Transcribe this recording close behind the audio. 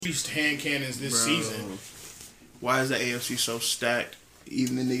used hand cannons this season. Why is the AFC so stacked?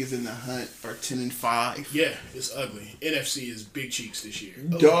 Even the niggas in the hunt are 10-5. Yeah, it's ugly. NFC is big cheeks this year.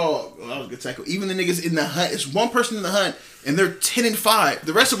 Dog, that was a good tackle. Even the niggas in the hunt, it's one person in the hunt, and they're 10-5.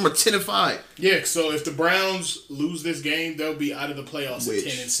 The rest of them are 10-5. Yeah, so if the Browns lose this game, they'll be out of the playoffs at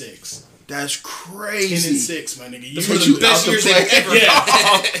 10-6. That's crazy. 10-6, my nigga. You the best years ever.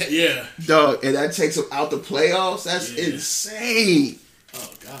 Yeah. Dog, and that takes them out the playoffs. That's insane. Oh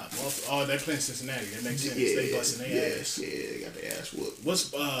God! Well, they're playing Cincinnati. That makes sense. They busting their ass. Yeah, they got their ass whooped. What's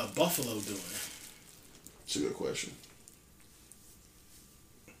Buffalo doing? It's a good question.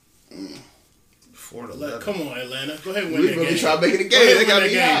 4-11. Come on, Atlanta. Go ahead and win We that really game. try to make it a game. They got that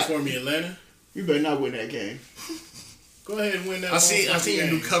game for me, Atlanta. You better not win that game. Go ahead and win that. I see your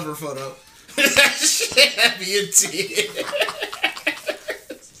new cover photo. That shit had me in tears.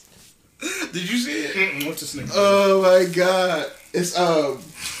 Did you see it? What's this nigga? Oh my God! It's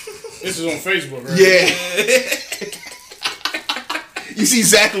This is on Facebook, right? Yeah. You see,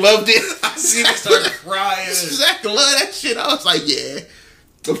 Zach loved it. I seen him start crying. Zach loved that shit. I was like, yeah.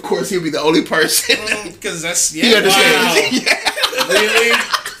 Of course, he'll be the only person. Because that's He understands. Wow. Yeah. Really?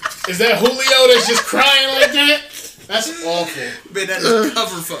 Is that Julio that's just crying like that? That's awful. Man, that is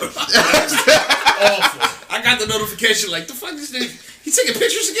cover photo. Awful. I got the notification like, the fuck is this? He taking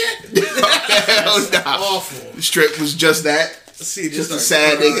pictures again? Hell no. Awful. The strip was just that. See, just a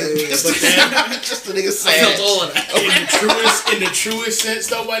sad nigga. Just a nigga sad. I felt all of that. In the truest sense,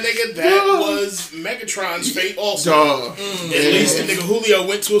 though, my nigga, that was Megatron's fate also. Dog. At least the nigga Julio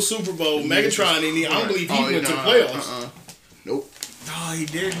went to a Super Bowl. Megatron, and I don't believe he went to the playoffs. Nope. Oh, he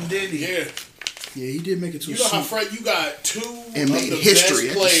didn't, did he? Yeah. Yeah, he did make it to You a know Super how Fred, you got two and of made the history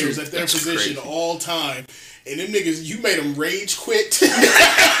best players at their position all time, and them niggas, you made them rage quit the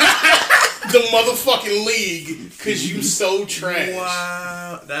motherfucking league because you so trash.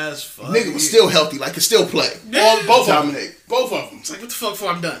 Wow, that's funny. Nigga was still healthy, like could still play. Both Dominate. of them. Both of them. It's like, what the fuck before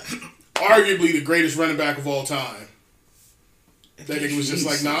I'm done? Arguably the greatest running back of all time. That nigga was just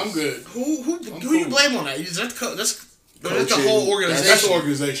like, nah, I'm good. Who you blame on that? Is that that's the whole organization. That's the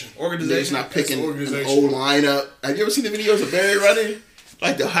organization. Niggas not picking an organization. old lineup. Have you ever seen the videos of Barry running?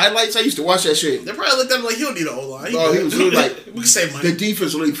 Like the highlights? I used to watch that shit. They probably looked at him like, he don't need an O-line. Oh, he was really like, we can save money. the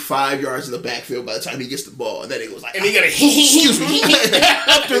defense was really 5 yards in the backfield by the time he gets the ball. And then it was like, And he got a excuse me.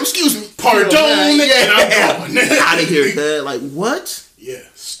 Up there, excuse me. Pardon, and I'm going. Out of here, man. Like, what? Yeah,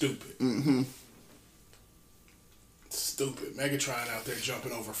 stupid. Mm-hmm. Stupid. Megatron out there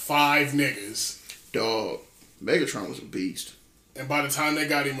jumping over 5 niggas. Dog. Megatron was a beast. And by the time they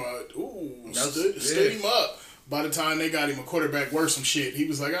got him stood him up. By the time they got him a quarterback worth some shit, he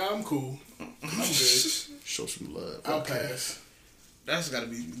was like, I'm cool. I'm good. Show some love. I'll pass. That's got to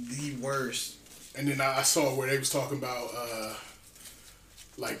be the worst. And then I saw where they was talking about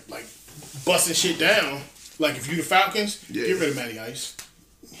like busting shit down. Like if you the Falcons, get rid of Matty Ice.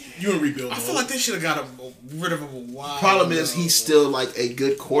 You in rebuild. I feel like they should have got rid of him a while. Problem is, he's still like a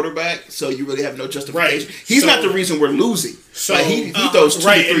good quarterback, so you really have no justification. Right. He's not the reason we're losing. So like he throws 2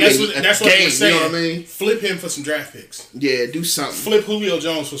 right, to 3 and that's what game, I'm saying. You know what I mean? Flip him for some draft picks. Yeah, do something. Flip Julio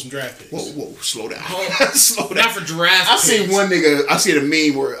Jones for some draft picks. Whoa, slow down. Slow down. Not for draft I picks. seen one nigga. I seen a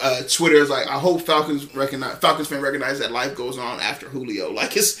meme where Twitter is like, I hope Falcons fan recognize that life goes on after Julio.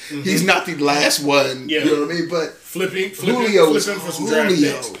 Like he's not the last one. Yeah. You know what I mean? But flip him for some draft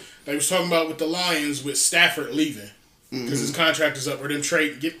picks. They was talking about with the Lions with Stafford leaving because his contract is up or them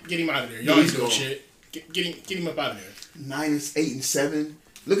trade get him out of there. Y'all ain't doing shit. Get him up out of there. 9-8-7.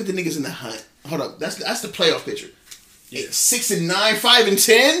 Look at the niggas in the hunt. Hold up, that's the playoff picture. Yeah. 6-9,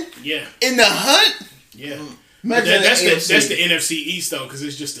 5-10. Yeah. In the hunt. Yeah. That's the NFC East though because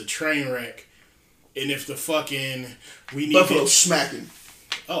it's just a train wreck. And if the fucking Buffalo smacking.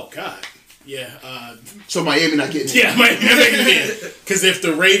 Oh God. Yeah. So Miami not getting it. Yeah, Miami not getting it. Because if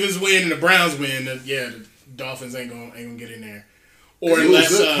the Ravens win and the Browns win, then, the Dolphins ain't gonna get in there. Or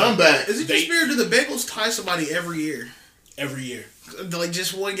unless comeback. Is it just weird? Do the Bengals tie somebody every year? Every year. Like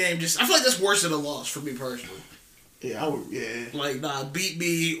just one game. I feel like that's worse than a loss for me personally. Yeah, I would. Yeah. Like beat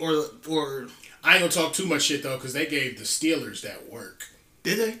me or. I ain't gonna talk too much shit though because they gave the Steelers that work.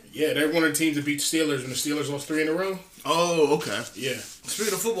 Did they? Yeah, they're one of the teams that beat the Steelers when the Steelers lost 3 in a row. Oh, okay. Yeah.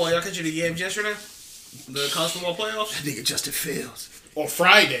 Speaking of football, y'all catch any games yesterday? The college football playoffs? That nigga Justin Fields. Or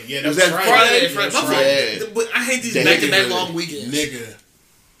Friday. Yeah, was that Friday? Friday. But I hate these back-to-back long weekends. Nigga.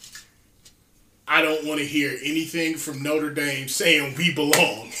 I don't want to hear anything from Notre Dame saying we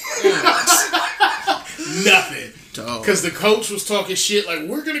belong. Nothing. Because the coach was talking shit like,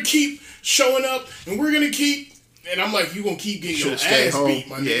 we're going to keep showing up and we're going to keep... And I'm like, you gonna keep getting your ass beat,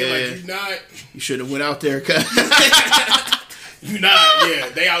 my nigga. Like, you not... You should have went out there, You not, yeah.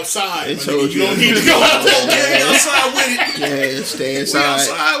 They outside. They told you don't need to go out there. Yeah, outside with it. Yeah, stay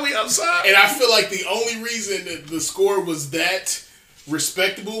inside. We outside. And I feel like the only reason that the score was that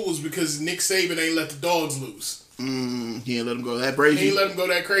respectable was because Nick Saban ain't let the dogs loose. He ain't let them go that crazy. He ain't let them go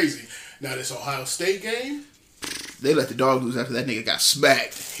that crazy. Now this Ohio State game, they let the dog loose after that nigga got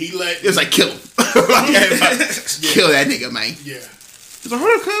smacked. It was like, kill him. Kill that nigga, man. Yeah. It's like,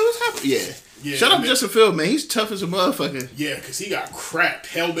 hold on, cuz, what's happening? Yeah. Shut up, Justin Field, man. He's tough as a motherfucker. Yeah, because he got cracked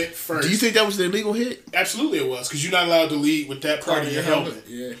helmet first. Do you think that was the illegal hit? Absolutely it was, because you're not allowed to lead with that part of your helmet.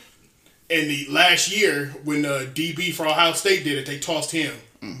 Yeah. And the last year, when DB for Ohio State did it, they tossed him.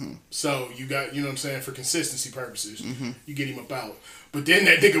 Mm-hmm. So you got, you know what I'm saying, for consistency purposes, you get him about. But then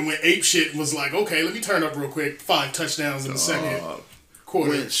that nigga went ape shit and was like, okay, let me turn up real quick. 5 touchdowns in the second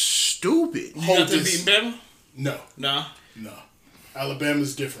quarter. Went stupid. You got them beating Bama? No. Nah. No.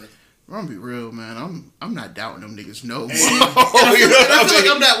 Alabama's different. I'm gonna be real, man. I'm not doubting them niggas no more. I feel like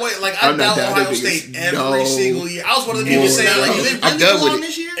I'm that way. Like I doubt Ohio State every single year. I was one of the people saying like, "Is it really going on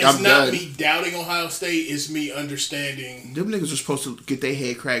this year?" It's not me doubting Ohio State. It's me understanding them niggas are supposed to get their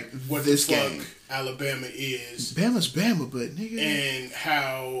head cracked. What this the fuck game Alabama is. Bama's Bama, but nigga, and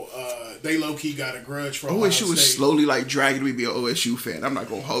how they low key got a grudge for OSU Ohio State. was slowly like dragging me to be an OSU fan. I'm not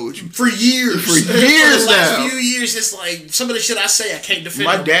gonna hold you for years. For years the last now. few years, it's like some of the shit I say I can't defend.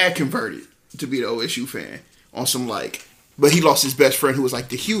 My dad converted to be the OSU fan on some like, but he lost his best friend who was like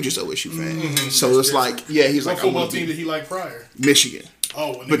the hugest OSU fan. So it's like, yeah, he's like, what football team did he like prior? Michigan.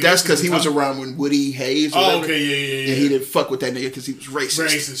 Oh, but that's because he was around when Woody Hayes. Oh, okay, yeah. And he didn't fuck with that nigga because he was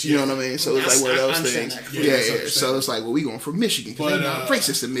racist. You know what I mean? So it's like one of those things. Yeah. So it's like, well, we going for Michigan because they're not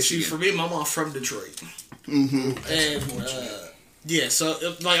racist in Michigan. See, for me, my mom from Detroit. And yeah, so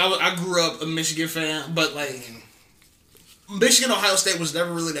like I grew up a Michigan fan, but like Michigan, Ohio State was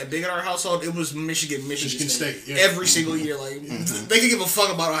never really that big in our household. It was Michigan State. Yeah. Every single year. Like, they could give a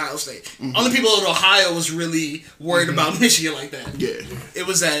fuck about Ohio State. Only people in Ohio was really worried about Michigan like that. Yeah. It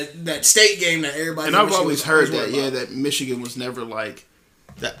was that state game that everybody... And I've always heard that, that Michigan was never like...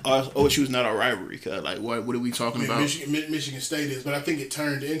 That OSU was not a rivalry. Cause like, what are we talking about? Michigan State is, but I think it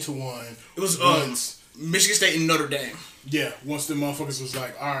turned into one. It was Michigan State and Notre Dame. Yeah, once the motherfuckers was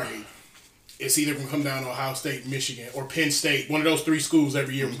like, all right, it's either going to come down to Ohio State, Michigan, or Penn State. One of those 3 schools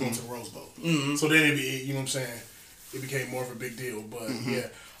every year was going to the Rose Bowl. So then you know what I'm saying? It became more of a big deal. But yeah,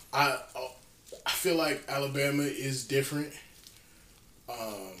 I feel like Alabama is different.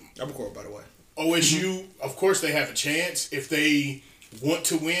 I'm a quarter, by the way. OSU, of course, they have a chance. If they want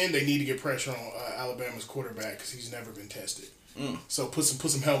to win, they need to get pressure on Alabama's quarterback because he's never been tested. So put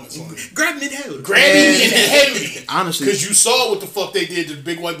some helmets on him. Grab him in the head. Grab him in the head. Honestly, because you saw what the fuck they did to the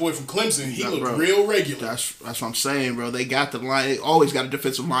big white boy from Clemson. He looked real regular. That's what I'm saying, bro. They got the line. They always got a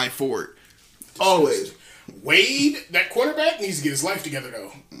defensive line for it. Always. Wade, that quarterback, needs to get his life together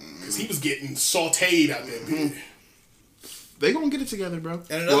though, because he was getting sauteed out there. They gonna get it together, bro.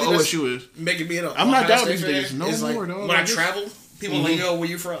 And well, OSU is making me an I'm not doubting these niggas no more, like, dog. when I travel, people are like, yo, where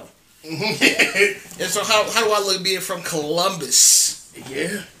you from? And so how do I look being from Columbus?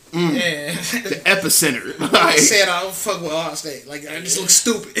 Yeah. The epicenter. Like, saying I don't fuck with Ohio State. Like, I just look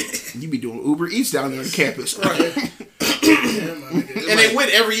stupid. You be doing Uber Eats down there on campus. Right. And they win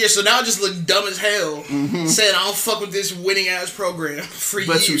every year, so now I just look dumb as hell saying I don't fuck with this winning ass program for years.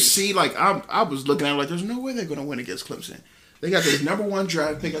 But you see, like, I was looking at it like, there's no way they're going to win against Clemson. They got this number 1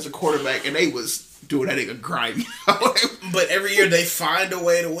 draft pick as a quarterback, and they was doing that nigga grimy. But every year they find a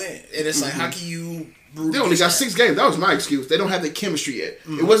way to win. And it's like, how can you... They only got 6 games. That was my excuse. They don't have the chemistry yet.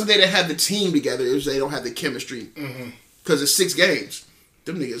 It wasn't they didn't have the team together. It was they don't have the chemistry. Because it's 6 games.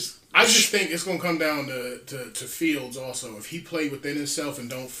 Them niggas... I just think it's going to come down to Fields also. If he play within himself and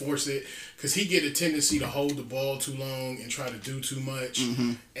don't force it, because he get a tendency to hold the ball too long and try to do too much,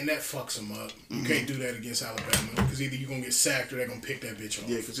 and that fucks him up. You can't do that against Alabama, because either you're going to get sacked or they're going to pick that bitch off.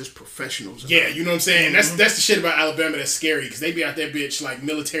 Yeah, because it's professionals. Yeah, you know what I'm saying? That's the shit about Alabama that's scary, because they be out there bitch like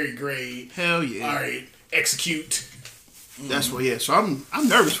military grade. Hell yeah. All right, execute. That's what, yeah. So I'm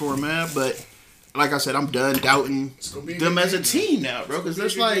nervous for him, man, but... Like I said, I'm done doubting them as a team now, bro. Because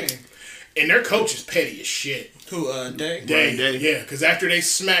that's like... And their coach is petty as shit. Who, Day? Day. Yeah, because after they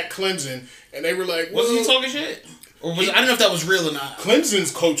smacked Clemson, and they were like... Was he talking shit? Or was I don't know if that was real or not.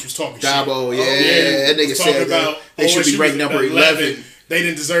 Clemson's coach was talking Dabo, shit. Yeah. That nigga said about they should be ranked number 11. They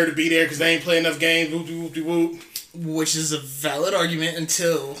didn't deserve to be there because they ain't playing enough games. Whoop. Which is a valid argument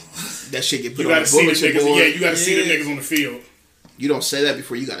until... That shit get put on the bulletin board. Yeah, you got to see the niggas on the field. You don't say that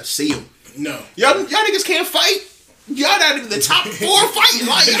before you got to see them. No. Y'all niggas can't fight. Y'all not even the top 4 fighting.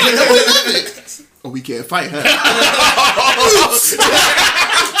 Like, y'all know 11. Oh, we can't fight, huh?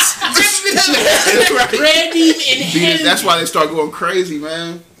 Red beam in hell. That's why they start going crazy,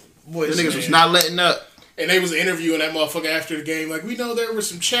 man. Boy, The niggas was not letting up. And they was interviewing that motherfucker after the game. Like, we know there was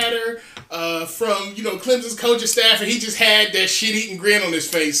some chatter from, Clemson's coaching staff, and he just had that shit-eating grin on his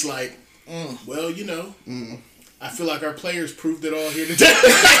face. Like, well, I feel like our players proved it all here today.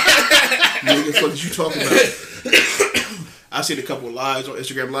 Nigga, what you talking about? I seen a couple of lives on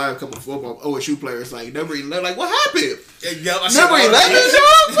Instagram Live, a couple of football OSU players like number 11. Like, what happened? Number 11, like,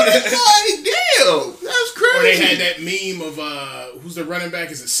 damn, that's crazy. Or they had that meme of who's the running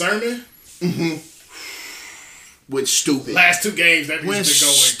back? Is it Sermon? Mm-hmm. Went stupid. Last 2 games, that went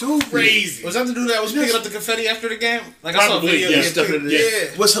bitch been going crazy. Was that the dude that was picking up the confetti after the game? Like, I saw a video. Yeah.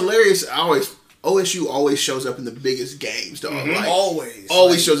 What's hilarious? OSU always shows up in the biggest games, though. Mm-hmm. Like,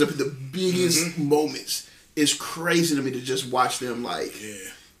 always shows up in the biggest moments. It's crazy to me to just watch them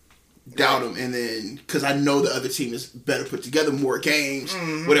doubt them, and then because I know the other team is better put together, more games,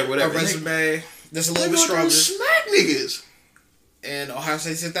 whatever. A resume that's a little bit stronger. Smack niggas, and Ohio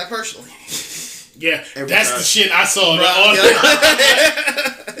State took that personally. Yeah, that's the shit I saw.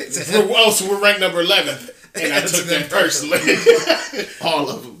 So we're ranked number 11th, and I took that personally. All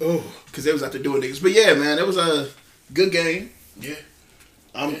of them, because they was out there doing niggas. But yeah, man, it was a good game. Yeah.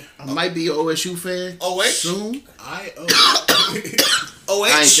 I might be an OSU fan soon. OH? I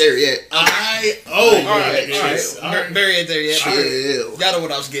ain't there yet. All right. Barry ain't there yet. Y'all know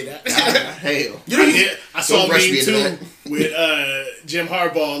what I was getting at. Hell. I saw a meme too with Jim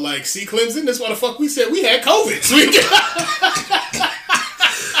Harbaugh, like, see Clemson? That's why the fuck we said we had COVID.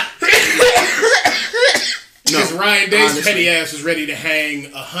 Because Ryan Day's petty ass was ready to hang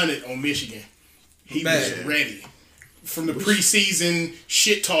 100 on Michigan. He was ready. From the preseason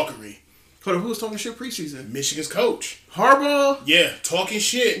shit talkery. Hold on, who was talking shit preseason? Michigan's coach. Harbaugh? Yeah, talking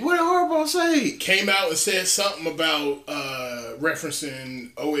shit. What did Harbaugh say? Came out and said something about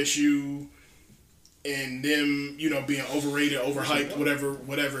referencing OSU and them, being overrated, overhyped,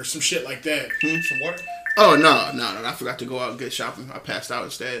 whatever, some shit like that. Some water? Oh, no. I forgot to go out and get shopping. I passed out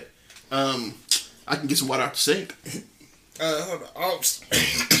instead. I can get some water out the sink. Hold on.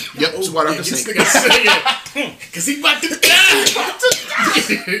 Yep, some water out the sink. Because he about to die.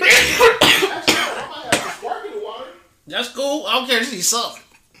 That's cool. I don't care. Just need something.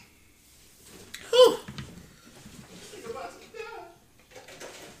 Whew.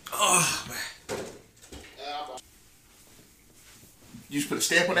 Oh, man. You just put a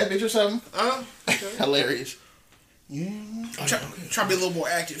stamp on that bitch or something? Okay. Hilarious. Yeah. Try to be a little more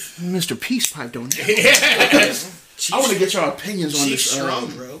active. Mr. Peace Pipe, don't you? I want to get your opinions on this.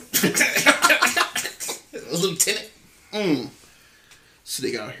 Strong, bro. Lieutenant. So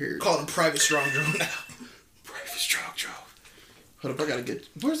they got here. Call him Private Strong Joe now. Private Strong Joe. Hold up, I gotta get.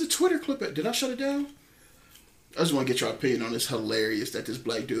 Where's the Twitter clip at? Did I shut it down? I just want to get your opinion on this. Hilarious that this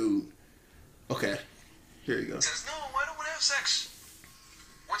black dude. Okay, here you go. Says no, I don't want to have sex.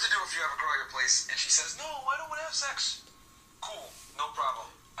 What to do if you have a girl at your place and she says no, I don't want to have sex? Cool, no problem.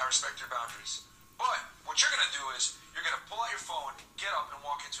 I respect your boundaries. But what you're gonna do is you're gonna pull out your phone, get up, and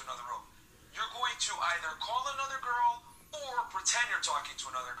walk into another room. You're going to either call another girl or pretend you're talking to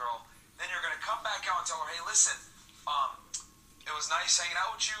another girl. Then you're gonna come back out and tell her, hey, listen, it was nice hanging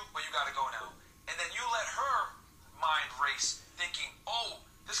out with you, but you gotta go now. And then you let her mind race, thinking, oh,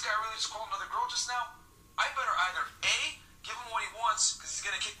 this guy really just called another girl just now? I better either A, give him what he wants, because he's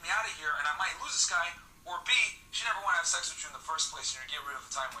gonna kick me out of here and I might lose this guy, or B, she never want to have sex with you in the first place and you're gonna get rid of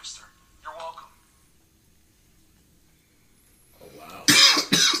a time waster. You're welcome. Oh, wow.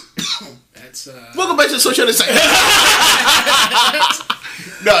 That's, Welcome back to the Social Insight.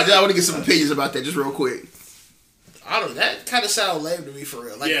 No, I want to get some opinions about that just real quick. I don't know. That kind of sound lame to me for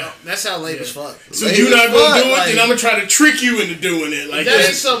real. Like, that sound lame as fuck. So you're not going to do it, then I'm going to try to trick you into doing it. Like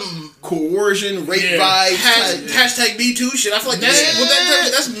that's some coercion, rape vibes. Hashtag Me Too shit. I feel like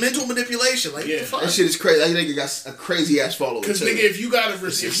that's mental manipulation. Like, what the fuck? That shit is crazy. I think it got a crazy ass following. Because, nigga, if you going to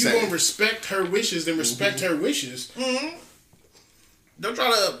respect her wishes, then respect her wishes. Mm-hmm. Don't try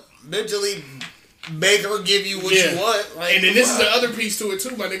to mentally make her give you what you want. Like, and then this is the other piece to it,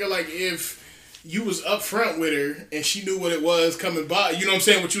 too, my nigga. Like, if you was up front with her and she knew what it was coming by, you know what I'm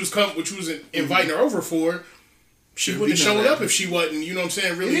saying, what you was inviting her over for, she wouldn't have showed up if she wasn't, you know what I'm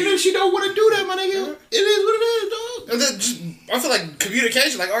saying, really. And even if she don't want to do that, my nigga, it is what it is, dog. And then just, I feel like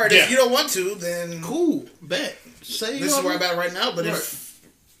communication, like, alright, if you don't want to, then cool, bet. Say this is where I'm at right now, but if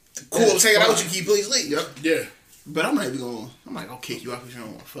cool, I'm hanging out with you, can you please leave? Yep. Yeah. But I'm not gonna kick you out because you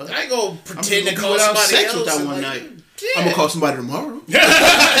don't want to fuck. I ain't gonna pretend to call somebody else with that one night. I'm gonna call somebody tomorrow.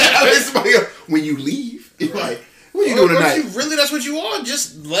 Somebody else when you leave. It's like, what are you doing tonight? If you really that's what you want,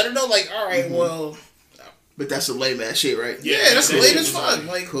 just let her know, like, alright, well. But that's some lame ass shit, right? Yeah, that's lame as fuck. Nice.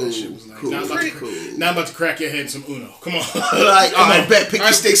 Like, Cool. That shit was nice. Cool. Now I'm about to crack your head in some Uno. Come on. Like, all right, bet. Pick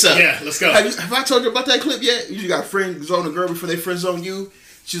your sticks up. Yeah, let's go. Have I told you about that clip yet? You got friend zone a girl before they friend zone you.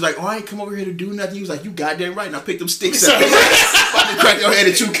 She's like, oh, I ain't come over here to do nothing. He was like, you goddamn right. And I picked them sticks up. About to crack your head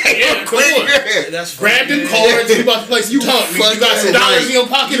at 2K. Yeah, come on. yeah, that's Grab them cards. You about to play some tongue. You got some dollars in your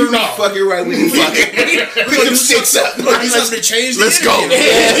pocket or not? Fucking right when you fucking pick them sticks up. Something to change. Let's go.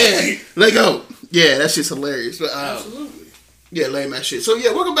 Yeah. Let go. Yeah, that shit's hilarious. But Absolutely. yeah, lame ass shit. So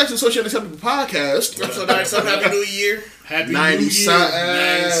yeah, welcome back to the Social Unacceptable Podcast. Episode 97. Happy New Year. Happy 90 New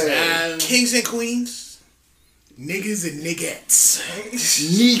Year. something. Kings and queens. Niggas and niggettes.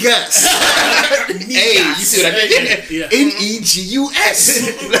 Niggas. Hey, you see what I did? Yeah. Negus.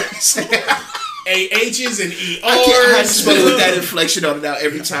 A-H's and E-R's. I have to spell it with that inflection on it now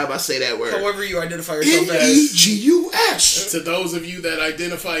every time I say that word. However you identify yourself as. Negus. To those of you that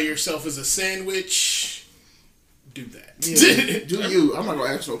identify yourself as a sandwich, do that. Yeah, do you? I'm not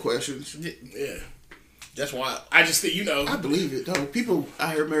gonna ask no questions. Yeah. That's wild. I just think, I believe it though. People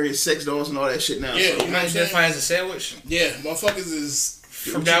out here marrying sex dolls and all that shit now. Yeah, so. You identify as a sandwich? yeah, motherfuckers is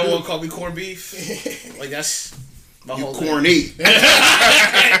From now on, call me corned beef. Like, that's my You whole corny. thing.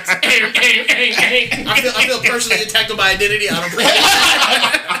 I feel personally attacked on my identity. I don't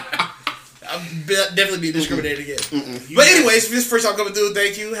I'll definitely be discriminated against. But anyways, this is the first time coming through.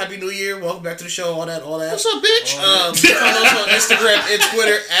 Thank you. Happy New Year. Welcome back to the show. All that. What's up, bitch? Follow us on Instagram and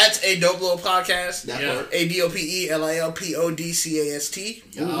Twitter at A Dope Little Podcast. That Yeah. part.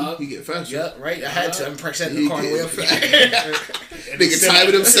 ADOPELILPODCAST. Ooh, you get faster. Yeah, right. I had to. I'm practicing the car way up. Nigga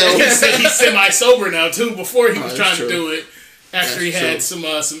timing himself. He's semi-sober now, too. Before he was that's trying true. to do it, after he That's had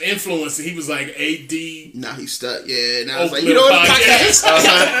true. some influence, he was like, AD. Now he's stuck. Yeah. Now it's Open like, you know what? little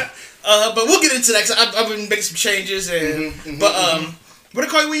Podcast. But we'll get into that. Cause I've been making some changes, and where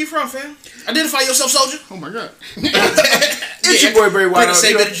to call you? Where you from, fam? Identify yourself, soldier. Oh my god. It's your boy Bray White. Bring the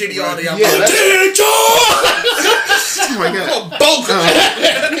same energy to y'all. Yeah, oh my god. Boca.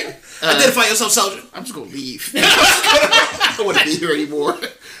 Identify yourself, soldier. I'm just gonna leave. I don't want to be here anymore.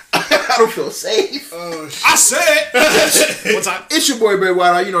 I don't feel safe. I said. One time. It's your boy Barry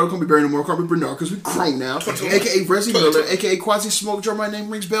White. You know, it's gonna be Barry no more. Call me Bernard because we grown now. AKA Resi Miller. AKA Quasi Smoke Drum. My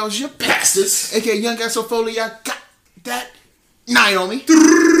name rings bells. You bastards. AKA Young Guy So Foley. I got that 9 on me.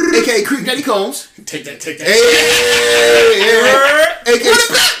 AKA Creek Daddy Combs. Take that. Hey. AKA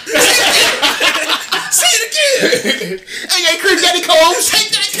Say it again. AKA Creek Daddy Combs.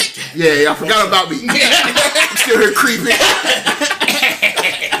 Take that. Yeah, I forgot about me. I'm still here creeping.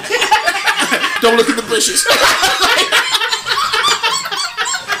 Don't look at the bushes.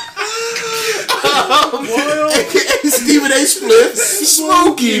 AKA Stephen A. Spliff,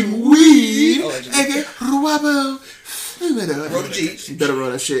 smoking weed. AKA Ruabo. Roll the G. You better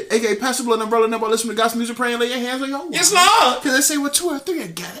roll that shit. AKA Pass the Blood Umbrella Number. Listen to gospel music, pray and lay your hands on your wallet. Yes, Lord. Cause they say, well, 2 or 3 are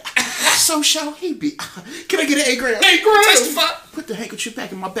gathered. So shall he be. Can I get an 8 gram? Testify. Put the handkerchief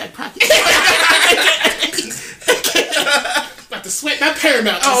back in my back pocket. About to sweat that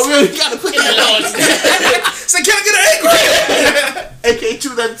Paramount. Oh, really? You gotta put that on. Say, can I get an 8 gram? AK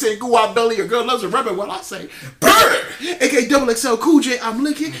 2010, Goo Out Belly, your girl loves a rubber. What I say, bird. AK Double XL Cool J, I'm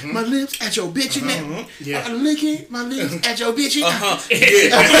licking my lips at your bitch in that. Yeah. I'm licking my lips at your bitch in that.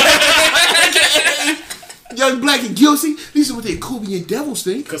 Young Black and Guilty. These are what they Kubian devils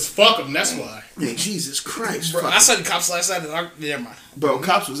think. Because fuck them, that's why. Man, Jesus Christ. Bro, Fuck. I saw the cops last night, and never mind. Bro,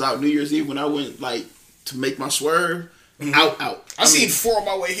 cops was out New Year's Eve when I went, like, to make my swerve. Out. I seen 4 on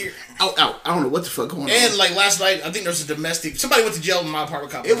my way here. Out. I don't know what the fuck going on. And like last night, I think there was a domestic. Somebody went to jail in my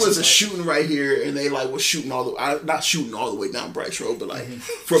apartment complex. It was a shooting right here, and they like was shooting all the not shooting all the way down Bryce Road, but like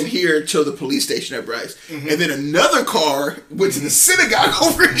from here to the police station at Bryce. And then another car went to the synagogue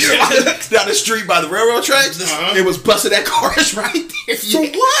over here down the street by the railroad tracks. It was busting that cars right there. For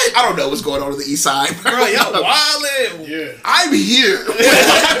what? I don't know what's going on the east side. Bro, y'all wildin'. Yeah. I'm here with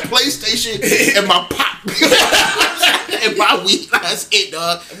my PlayStation and my pop and my weed. That's it,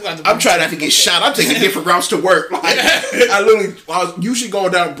 dog. I'm trying not to get shot. I'm taking different routes to work. Like, I was usually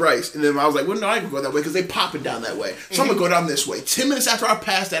going down Bryce, and then I was like, well, no, I ain't gonna go that way because they popping down that way. So I'm gonna go down this way. 10 minutes after I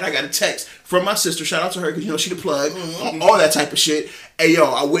passed that, I got a text from my sister. Shout out to her because you know she the plug, all that type of shit. Hey, yo,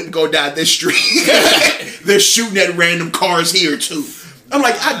 I wouldn't go down this street. They're shooting at random cars here too. I'm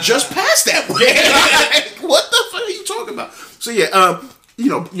like, I just passed that way. Like, what the fuck are you talking about? So yeah, you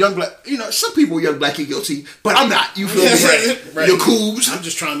know, young black. You know, some people young black and guilty, but I'm not. You feel me? Right. You're cool. I'm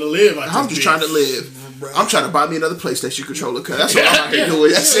just trying to live. I'm just trying to live. I'm trying to buy me another PlayStation controller because that's all I'm out here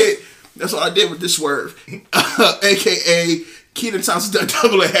doing. That's it. That's all I did with this swerve. AKA Keenan Thompson done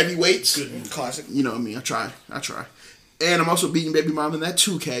double of heavyweights. Classic. You know what I mean? I try. And I'm also beating baby mom in that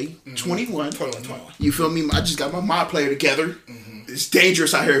 2K 21. You feel me? I just got my mod player together. It's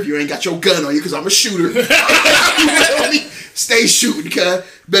dangerous out here if you ain't got your gun on you because I'm a shooter. You feel me? Stay shooting, cuz.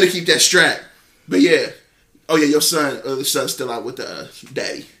 Better keep that strap. But yeah. Oh yeah, your son's still out with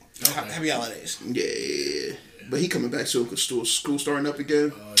daddy. Okay. Happy holidays. Yeah. But he coming back soon because school starting up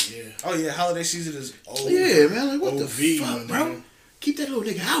again. Oh yeah, holiday season is over. Yeah, man. Like, what the fuck, bro? Keep that little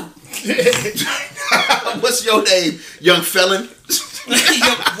nigga out. What's your name, young felon?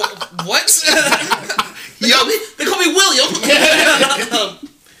 What? They call me William.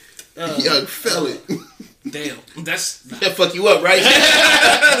 Young felon. Damn, that's that fuck you up, right?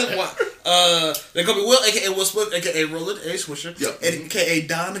 They call me Will, aka Will Smith, aka Roland A. Swisher, aka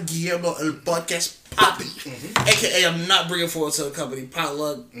Don Guillermo El Podcast Poppy, aka I'm not bringing forward to the company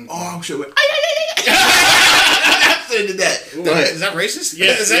Potluck. Oh, I'm sure. Did that. Go ahead. Is that racist?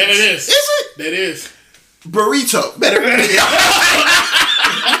 Yeah, it is. Is it? That is. Burrito. Better.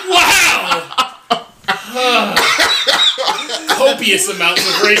 Wow. Copious amounts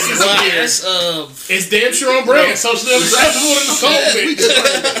of racism here. It's damn sure on brand. Socially unacceptable in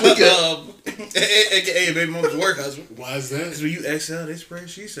the COVID. AKA baby mama's work husband. Why is that? Because when you exhale, they spray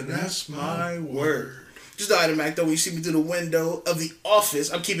sheets, and that's my word. Just the item act though. When you see me through the window of the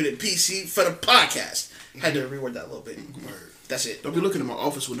office, I'm keeping it PC for the podcast. Had to reword that a little bit. That's it. Don't be looking at my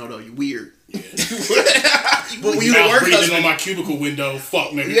office window though. You weird. Yeah. But when you the work husband on my cubicle window,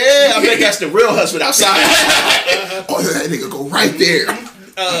 fuck nigga. Yeah, I bet that's the real husband outside. Oh, that nigga go right there.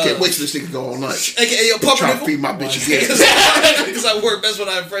 I can't wait till this nigga go on lunch. AKA your puppy trying to feed my bitch again. Because I work best when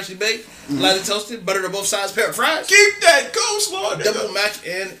I have freshly baked, lightly toasted, butter to both sides, pair of fries. Keep that coleslaw. Double mac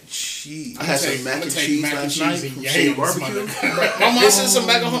and cheese. I had some mac and cheese last night from City Barbecue. My mom sent some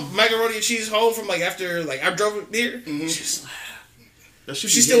macaroni and cheese home from I drove it here.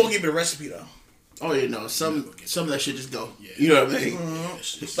 She still won't give me the recipe though. Oh yeah, no. Some of that shit just go. Yeah. You know what I mean?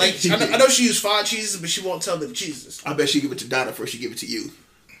 Like I know she used 5 cheeses, but she won't tell me the cheeses. I bet she give it to Donna before she give it to you.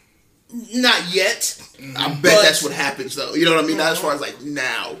 Not yet. I bet that's what happens though. You know what I mean? Not as far as like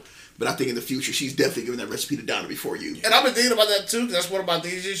now, but I think in the future she's definitely giving that recipe to Donna before you. And I've been thinking about that too because that's one of my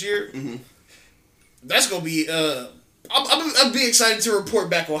things this year. That's gonna be. I'll be excited to report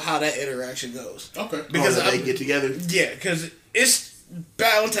back on how that interaction goes. Okay. Because they get together. Yeah, because it's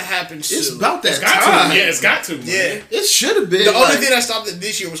bound to happen soon. It's about that time. Yeah, it's got to. Yeah, it should have been. The only thing that stopped it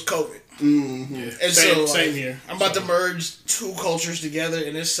this year was COVID. Yeah. And same here. I'm about to merge 2 cultures together,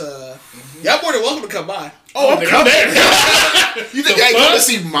 and it's y'all more than welcome to come by. Oh, I'm coming there. You think I ain't going to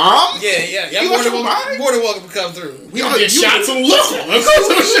see mom? Yeah. Y'all more than welcome to come through. We gonna get shots on local.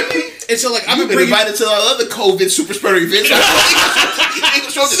 And so like I've been invited to all other COVID super spreader events. You ain't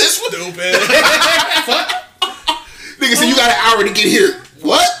gonna show up to this one? Stupid. Fuck. Nigga said you got an hour to get here.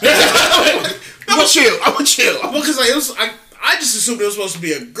 What? I'm gonna chill. Well, because like I just assumed it was supposed to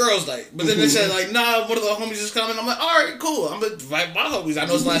be a girls' night, but then they said like, nah, one of the homies is coming. I'm like, all right, cool. I'm gonna invite my homies. I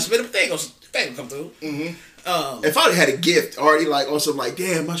know it's last minute, but they ain't gonna come through. If I had a gift already, like on some like,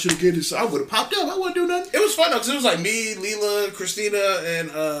 damn, I should have given this. I would have popped up. I wouldn't do nothing. It was fun though, because it was like me, Leela, Christina, and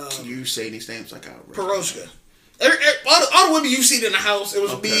you say these names like out. Peroshka. All the women you've seen in the house, it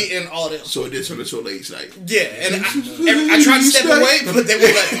was me and all of them. So it did turn into a ladies' night. Yeah, and I tried to step away, but they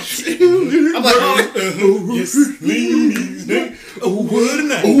were like, I'm like, oh, yes, ladies' night. Oh, what a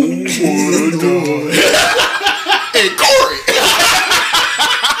night. Oh, what a night. And Corey.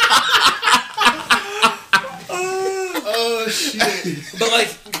 Oh, shit. But like,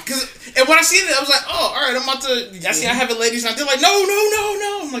 and when I seen it, I was like, oh, all right, I'm about to, I see I have a ladies' night. They're like, no.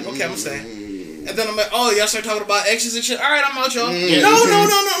 I'm like, okay, I'm gonna stay. And then I'm like, oh, y'all start talking about exes and shit. All right, I'm out, y'all.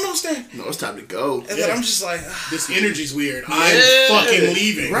 No, stay. No, it's time to go. And then I'm just like, this energy's weird. I'm fucking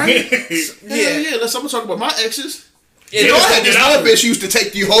leaving. Right? Yeah. Let's. I'm gonna talk about my exes. Yeah, you know, I had this other bitch used to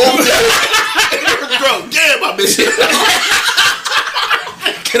take you home. Bro, damn, my bitch.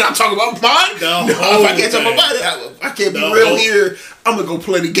 Can I talk about mine? No, if I can't talk about mine, I can't be real here. I'm gonna go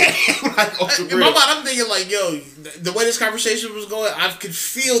play the game. Like, in my mind, I'm thinking like, yo, the way this conversation was going, I could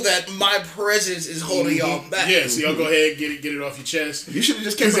feel that my presence is holding y'all back. Yeah, so y'all go ahead, get it off your chest. You should have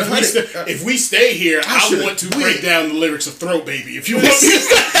just kept it. If we stay here, I want to break down the lyrics of Throat Baby. If you want me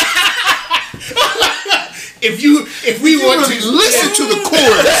if we want to listen to the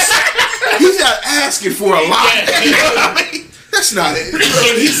chorus, he's not asking for a lot. You know what I mean? That's not it. And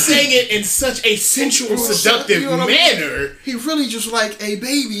he's saying it in such a sensual, seductive manner. He really just like a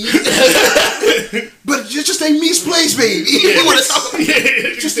baby, but just a misplaced baby. Yeah. You want to talk about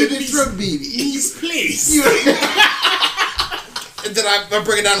just a drug baby. Misplaced. And then I'm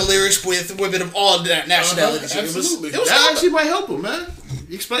bringing down the lyrics with women of all nationalities. Absolutely. That actually might help him, man.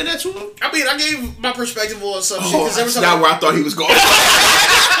 explain that to him? I mean, I gave my perspective on some shit. Oh, that's not where I thought he was going. I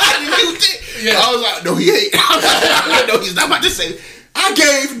was like, no, he ain't. No, he's not about to say, I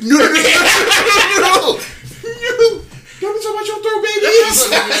gave, no. Don't be talking about your throw babies.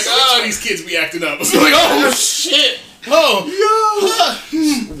 Oh, these kids be acting up. It's like, oh, shit. Oh,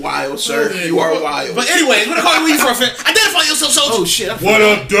 yo. Wild, sir. You are wild. But anyway, what are you from? Identify yourself, soldier. Oh, shit. What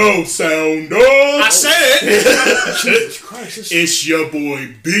up, though, sound off? I said it. Jesus Christ. It's your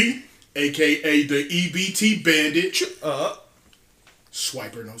boy B, a.k.a. the EBT Bandit.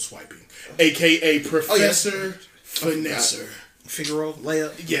 Swiper, no swiping. A.k.a. Professor Finesser. Figaro,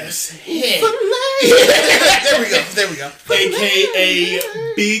 layup. Yes. There we go. A.k.a.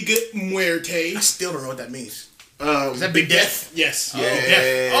 Big Muerte. I still don't know what that means. Is that Big Death? Yes. Yeah.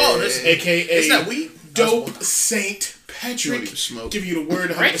 Death. Oh, this A.k.a. It's not weed. Dope Saint Patrick. Give you the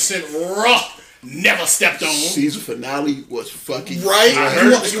word 100% raw. Never stepped on. Season finale was fucking right. I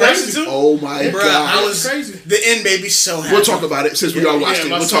heard it was crazy too. Oh my god, I was crazy. The end baby so happy. We'll talk about it since we all watched it.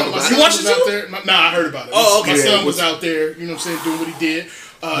 We'll talk about it. You watched it too? Out there. Nah, I heard about it. Oh, okay. My son was out there. You know what I'm saying, doing what he did.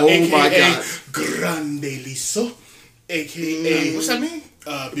 Oh my god, Grande Liso, aka what's that mean?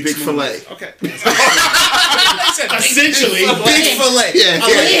 Big fillet. Okay. Essentially, big fillet. Yeah.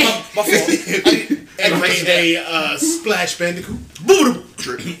 My fault. AKA Splash Bandicoot.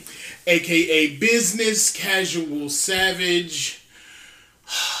 AKA Business Casual Savage.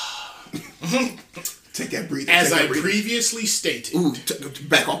 Take that breathing. As I previously stated. Ooh,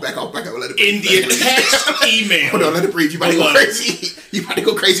 back off. Let it breathe. In the attached email. Hold on, let it breathe. You about to go crazy. You about to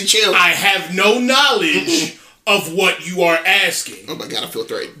go crazy. Chill. I have no knowledge of what you are asking. Oh my god, I feel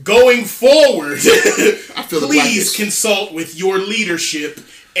threatened. Going forward, I feel please consult with your leadership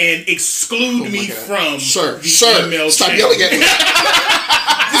and exclude me from the email stop chain. yelling at me.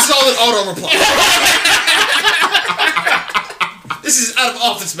 This is all an auto reply. This is out of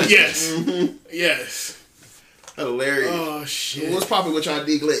office, man. Yes. Yes. Hilarious. Oh, shit. What's poppin' with y'all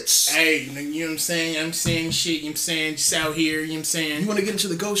D-Glitz? Hey, you know what I'm saying? I'm saying shit, you know what I'm saying? Just out here, you know what I'm saying? You want to get into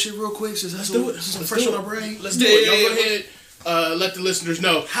the ghost shit real quick? Let's do it. This is fresh on our brain. Let's do it. Y'all go ahead. Let the listeners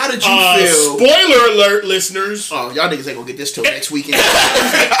know. How did you feel? Spoiler alert, listeners. Oh, y'all niggas ain't gonna get this till next weekend.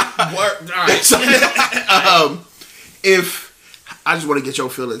 Alright. If I just want to get your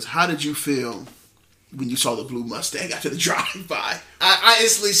feelings, how did you feel when you saw the blue Mustang after the drive-by? I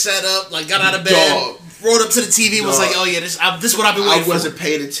instantly sat up, like got out of bed, rolled up to the TV, was like, "Oh yeah, this is what I've been waiting for." I wasn't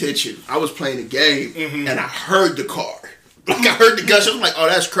paying attention. I was playing the game, and I heard the car. Like I heard the gunshot. I'm like, "Oh,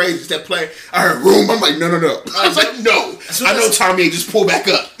 that's crazy." It's that plane. I heard room. I'm like, "No." I was like, "No." I know Tommy ain't just pull back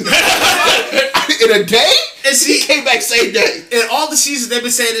up in a day. And he came back same day. In all the seasons they've been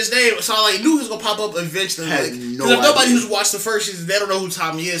saying his name, so I knew he was gonna pop up eventually. Because nobody who's watched the first season, they don't know who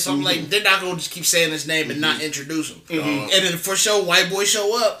Tommy is. So I'm like, they're not gonna just keep saying his name and not introduce him. And then for sure, white boy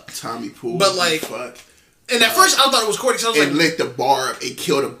show up. Tommy pulled. But like, fuck. And at first I thought it was corny. So I was and lit the bar up and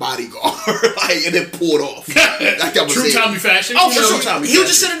killed a bodyguard, and then pulled off. Like that was True Tommy fashion. Oh, for sure. He was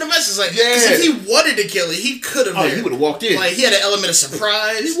just sending the message like, because if he wanted to kill it, he could have. Oh, he would have walked in. Like he had an element of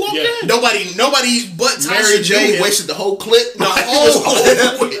surprise. He walked in. Nobody but Mary J wasted the whole clip. No,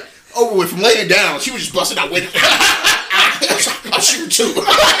 over with from laying down. She was just busting out with it. I'll shoot too.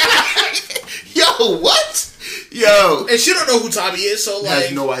 Yo, what? Yo, and she don't know who Tommy is, so like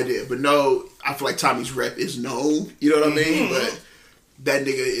has no idea. But no, I feel like Tommy's rep is known. You know what I mean? But that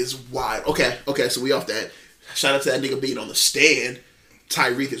nigga is wild. Okay, so we off that. Shout out to that nigga being on the stand.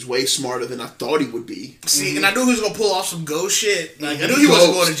 Tyreek is way smarter than I thought he would be. See, and I knew he was gonna pull off some ghost shit. Like I knew he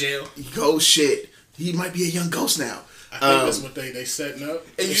wasn't going to jail. Ghost shit. He might be a young ghost now. I think that's what they setting up.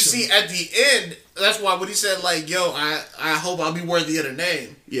 And you see at the end, that's why when he said like, "Yo, I hope I'll be worthy of the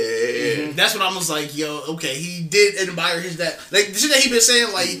name." Yeah. That's when I was like, "Yo, okay." He did admire his dad. Like the shit that he been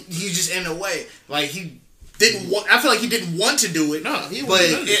saying, like he's just in a way, like he didn't want. I feel like he didn't want to do it. No, but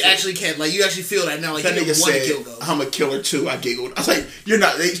it actually can't. Like you actually feel that now. Like that he nigga didn't want said, to kill ghosts. "I'm a killer too." I giggled. I was like, "You're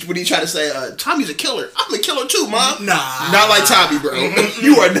not." When he tried to say, "Tommy's a killer," I'm a killer too, mom. Nah, not like Tommy, bro.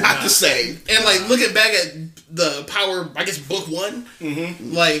 You are not the same. And like looking back at the Power, I guess book 1,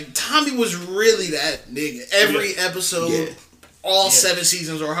 like Tommy was really that nigga. Every episode, all 7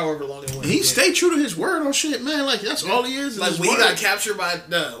 seasons or however long it was. He stayed true to his word on shit, man. Like that's all he is. Like when he got captured by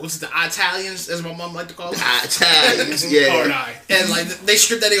the Italians, as my mom liked to call them. Italians, yeah. Hard eye. And like they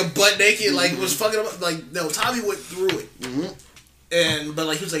stripped that nigga butt naked, like was fucking him up. Like no, Tommy went through it. But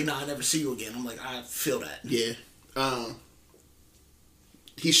like he was like, "Nah, I never see you again." I'm like, I feel that. Yeah.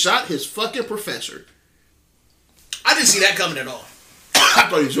 He shot his fucking professor. I didn't see that coming at all. I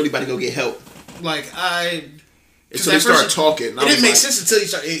thought he was really about to go get help. Like until he started talking. It didn't make sense until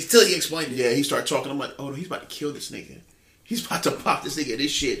he explained it. Yeah, he started talking. I'm like, oh no, he's about to kill this nigga. He's about to pop this nigga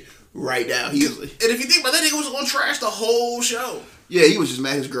this shit right now. He was like, and if you think about that, nigga was on trash the whole show. Yeah, he was just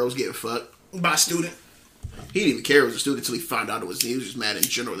mad his girl was getting fucked. By a student. He didn't even care it was a student until he found out it was. He was just mad in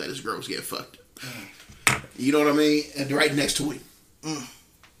general that his girl was getting fucked. You know what I mean? And right next to him.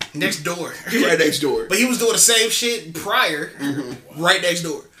 Next door. Right next door. But he was doing the same shit prior. Right next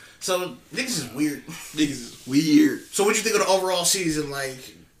door. So, niggas is weird. Niggas is weird. So, what'd you think of the overall season?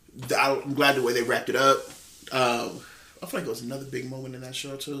 Like, I'm glad the way they wrapped it up. I feel like it was another big moment in that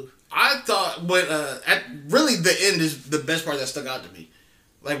show, too. I thought, but at really the end is the best part that stuck out to me.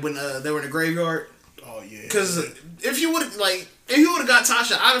 Like, when they were in the graveyard. Oh, yeah. Because if you would have got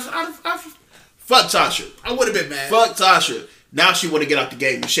Tasha, I'd Fuck Tasha. I would have been mad. Fuck Tasha. Now she want to get out the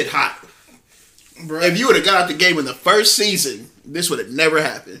game. Shit hot. Bruh. If you would have got out the game in the first season, this would have never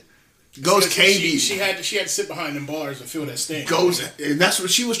happened. Ghost can't be. She had to sit behind them bars and feel that sting. Ghost, and that's what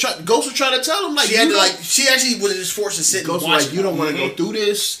she was trying. Ghost was trying to tell him. Like she had to she actually was just forced to sit. Ghost and watch was like, you don't want to go through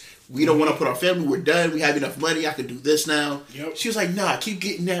this. We don't want to put our family. We're done. We have enough money. I can do this now. Yep. She was like, nah, keep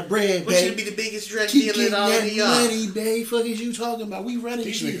getting that bread, We babe. should be the biggest drug Keep dealer getting in all that of y'all. money, babe. Fuck is you talking about? We running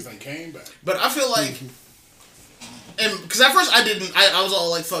These shit. niggas done came back. But I feel like, and because at first I was all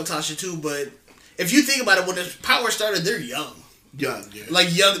like fuck Tasha too. But if you think about it, when the power started, they're young. Young,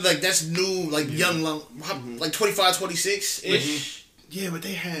 Young, like that's new, young, like 25, 26 ish. Yeah, but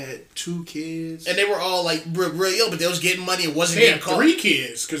they had 2 kids. And they were all like real young, but they was getting money and wasn't They getting had caught. 3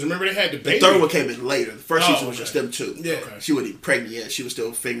 kids, because remember they had the baby. The third one came in later. The first season was okay. just them 2. Yeah. Okay. She wasn't even pregnant yet. She was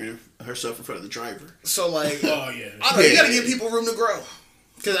still fingering herself in front of the driver. So like, Oh, yeah. I don't know, you gotta give people room to grow.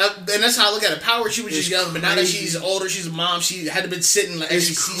 And that's how I look at it. Power, she was just young, but now that she's older, she's a mom. She had to been sitting like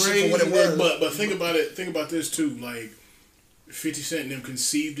actually see shit for what it was. But think about it. Think about this too. Like 50 Cent and them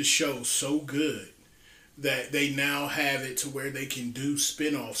conceived the show so good that they now have it to where they can do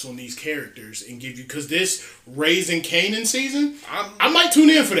spinoffs on these characters and give you, because this Raising Kanan season, I might tune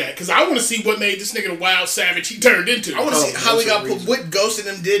in for that because I want to see what made this nigga the wild savage he turned into. I want to see how he got put, what Ghost and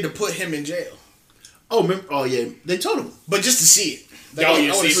them did to put him in jail. Oh, remember? Oh, yeah. They told him. But just to see it.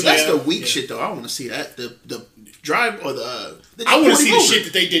 So that's the weak shit, though. I want to see that. The drive or the I want to see the shit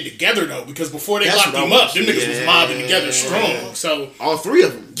that they did together, though, because before they locked them up, them niggas was mobbing together strong. So all 3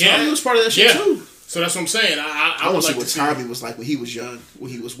 of them. Yeah. Tommy was part of that shit, too. So that's what I'm saying. I want to like see what Tommy was like when he was young,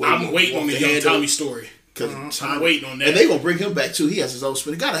 when he was waiting. I'm waiting on the young Tommy story. I'm waiting on that. And they gonna bring him back too. He has his own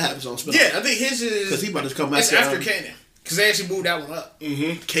spin. He gotta have his own spin. Yeah, I think his is because he about to come back. It's after Kanan, because they actually moved that one up.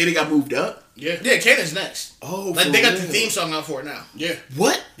 Kanan got moved up. Yeah, Kanan's next. Oh, like they got the theme song out for it now. Yeah.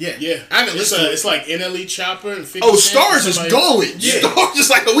 What? Yeah. I haven't listened. It's like NLE Chopper and 50 Cent. Stars is going. Yeah. Stars is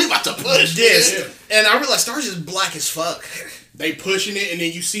like, we about to push. Yes. And I realized Stars is black as fuck. They pushing it, and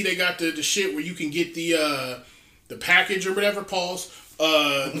then you see they got the shit where you can get the package or whatever,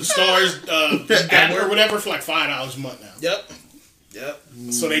 the Stars app or whatever for like $5 a month now. Yep.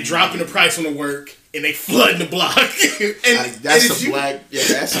 So they dropping the price on the work and they flooding the block. That's a black. Yeah,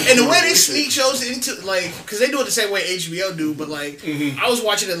 that's. And the way they sneak shows into because they do it the same way HBO do, but I was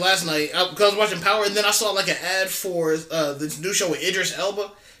watching it last night because I was watching Power, and then I saw like an ad for the new show with Idris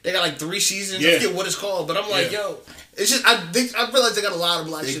Elba. They got like 3 seasons. I forget what it's called, but I'm like, yo, it's just I realize they got a lot of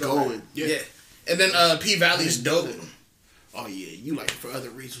black shit going. on there. Yeah. And then P Valley's dope. Oh yeah, you like it for other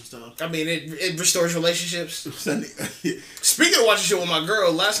reasons though. I mean, it restores relationships. Speaking of watching shit with my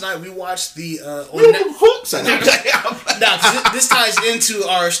girl, last night we watched the this ties into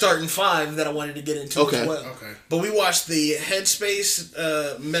our starting 5 that I wanted to get into as well. Okay. But we watched the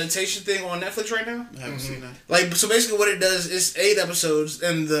Headspace meditation thing on Netflix right now. I haven't seen that. Like, so basically what it does is 8 episodes,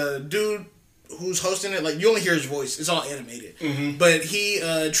 and the dude who's hosting it, like, you only hear his voice. It's all animated. But he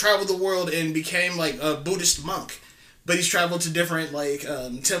traveled the world and became like a Buddhist monk. But he's traveled to different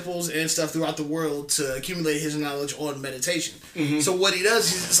temples and stuff throughout the world to accumulate his knowledge on meditation. So what he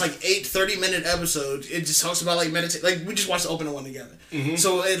does is it's like 8 30-minute episodes. It just talks about like meditation. Like we just watched the opening one together.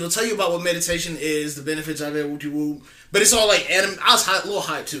 So it'll tell you about what meditation is, the benefits of it, but it's all like I was a little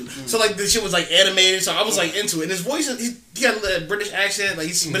hyped too. So like the shit was like animated, so I was like into it. And his voice, he got a British accent, like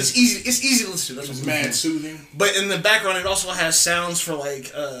but it's easy. It's easy to listen to. That's what's mad soothing. But in the background, it also has sounds for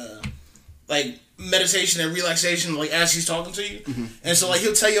like meditation and relaxation, like as he's talking to you. And so like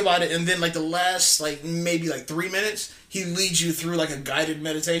he'll tell you about it, and then like the last like maybe like 3 minutes he leads you through like a guided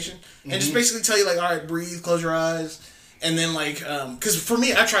meditation and just basically tell you like, all right, breathe, close your eyes, and then like because for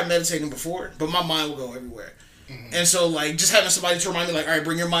me, I tried meditating before, but my mind will go everywhere. And so like just having somebody to remind me like, all right,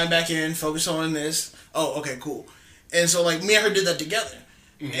 bring your mind back in, focus on this. Oh, okay, cool. And so like me and her did that together.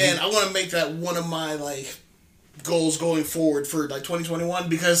 And I want to make that one of my like goals going forward for like 2021,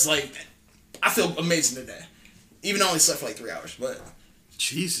 because like I feel amazing today. Even though I only slept for like 3 hours, but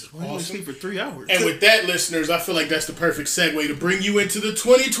Jesus, why awesome. You sleep for 3 hours? And with that, listeners, I feel like that's the perfect segue to bring you into the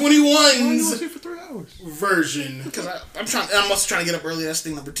 2021's sleep for 3 hours version. Because I'm also trying to get up early. That's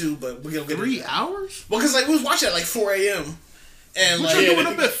thing number 2, but we're gonna get 3 hours. Well, because we was watching at 4 a.m. And what you doing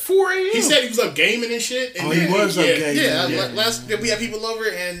up at 4 a.m.? He said he was up gaming and shit. And he was up gaming. Yeah, last we had people over,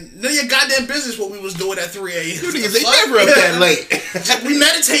 and none of your goddamn business what we was doing at 3 a.m. You niggas ain't never up that late. We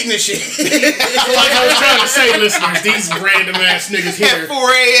meditating and shit. Like I was trying to say, listeners, these random ass niggas here. At 4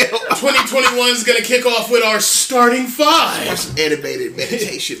 a.m. 2021 is gonna kick off with our starting 5. That's animated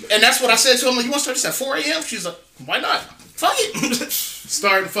meditation. And that's what I said to him. Like, you want to start this at 4 a.m.? She's like, why not? Fuck it.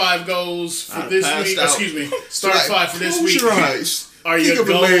 Starting 5 goals for this week. Excuse me. Starting 5 for this week. Your eyes. Are your Think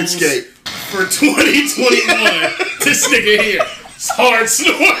goals landscape for 2021? This nigga here. It's hard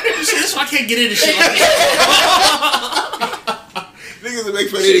snoring. That's why I can't get into shit like that. Niggas will make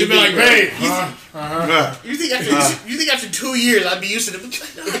fun of it. Be like, babe. You think after 2 years I'd be used to them?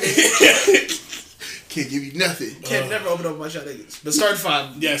 Can't give you nothing. Can't never open up my shot niggas. But starting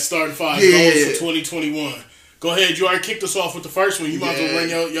 5. Yeah, starting 5 goals for 2021. Go ahead. You already kicked us off with the first one. You might as well run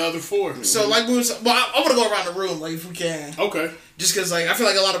your other 4. So like we was, well, I want to go around the room like if we can. Okay. Just because like I feel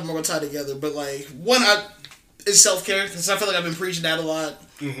like a lot of them are gonna tie together, but like one is self care because I feel like I've been preaching that a lot,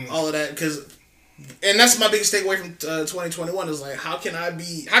 all of that and that's my biggest takeaway from 2021 is like how can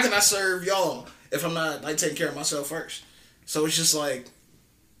I serve y'all if I'm not like taking care of myself first? So it's just like,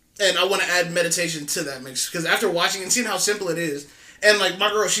 and I want to add meditation to that mix because after watching and seeing how simple it is, and like my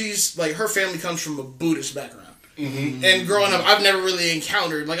girl, she's like her family comes from a Buddhist background. And growing up, I've never really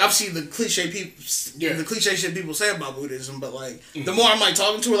encountered I've seen the cliche shit people say about Buddhism, but like the more I'm like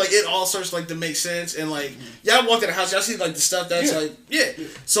talking to her, like it all starts like to make sense. And like y'all walk in the house, y'all see like the stuff that's so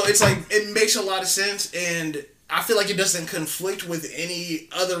it's like it makes a lot of sense, and I feel like it doesn't conflict with any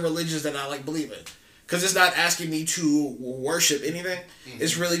other religions that I like believe in because it's not asking me to worship anything.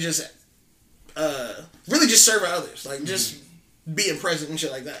 It's really just serving others, like just being present and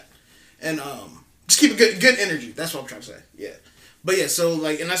shit like that, and just keep a good energy. That's what I'm trying to say. Yeah. But yeah, so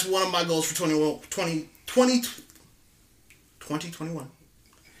like, and that's one of my goals for 2021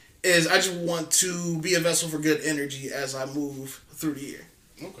 is I just want to be a vessel for good energy as I move through the year.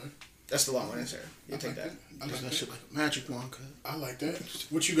 Okay. That's the long answer. You take that. I like that shit like a magic wand. I like that.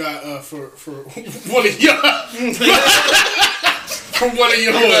 What you got for one of your from one of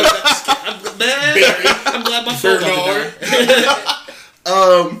your I'm glad my phone Bernard.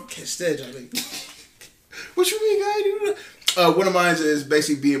 Can't stage, I think. What you mean, guy? One of mine is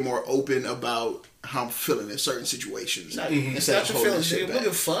basically being more open about how I'm feeling in certain situations. Instead of holding shit back. What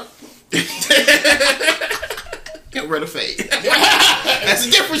the fuck? Get rid of fate. That's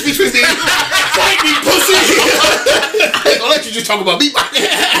the difference between me. Fight me, pussy. I ain't gonna let you just talk about me.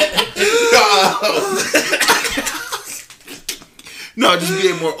 No, just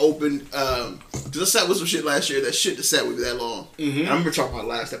being more open. Because I sat with some shit last year that shouldn't have sat with me that long. I remember talking about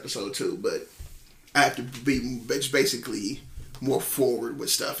last episode too, but I have to be basically more forward with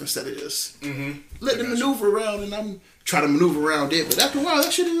stuff instead of just letting it maneuver around, and I'm trying to maneuver around it. But after a while,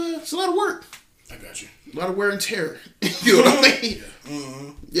 that shit it's a lot of work. I got you. A lot of wear and tear. You know what I mean?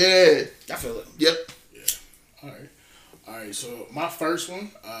 Yeah. I feel it. Yep. Yeah. All right. So my first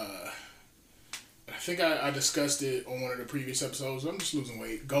one, I think I discussed it on one of the previous episodes. I'm just losing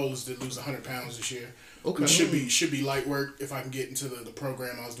weight. Goal is to lose 100 pounds this year. Okay. It should be light work if I can get into the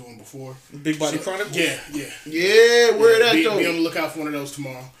program I was doing before. Big Body Chronic? Yeah. Where that though? Be on the lookout for one of those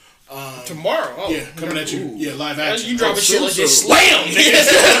tomorrow. Tomorrow? Oh, yeah, coming at you. Yeah, live action. You dropping shit like this. Slam!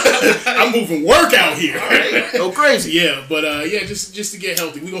 I'm moving work out here. Right. Go crazy. Yeah, but just to get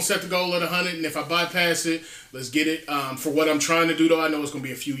healthy. We're going to set the goal at 100, and if I bypass it, let's get it. For what I'm trying to do, though, I know it's going to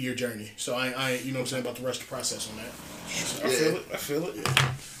be a few-year journey. So I ain't, you know what I'm saying, about to rush the process on that. So I feel it.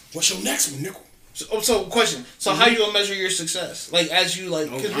 Yeah. What's your next one, Nickel? So question. So how you gonna measure your success? Like as you like,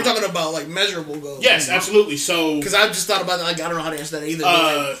 because we're talking about like measurable goals. Yes, absolutely. So because I just thought about that. Like I don't know how to answer that either.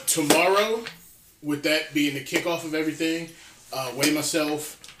 Tomorrow, with that being the kickoff of everything, weigh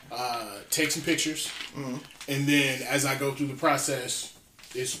myself, take some pictures, and then as I go through the process,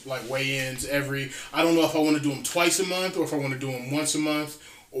 it's like weigh-ins every. I don't know if I want to do them twice a month or if I want to do them once a month,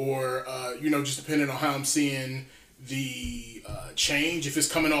 or just depending on how I'm seeing the change. If it's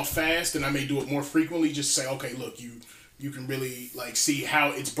coming off fast, then I may do it more frequently. Just say, okay, look, you can really like see how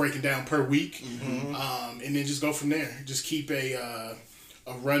it's breaking down per week, and then just go from there. Just keep a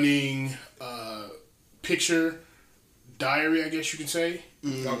running picture diary, I guess you can say,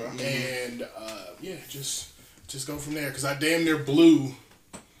 and just go from there. Because I damn near blew.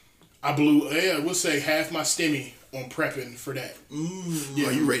 We'll say half my Stimmy on prepping for that. Yeah,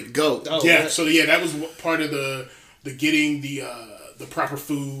 you ready to go? So that was part of the getting the the proper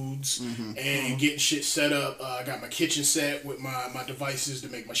foods and getting shit set up. I got my kitchen set with my devices to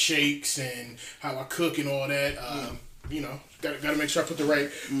make my shakes and how I cook and all that. You know, gotta make sure I put the right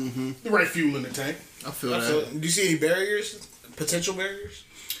fuel in the tank. I feel that. Do you see any barriers? Potential barriers?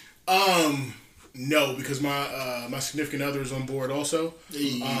 No, because my significant other is on board also.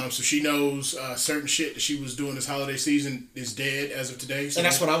 So she knows certain shit that she was doing this holiday season is dead as of today. So and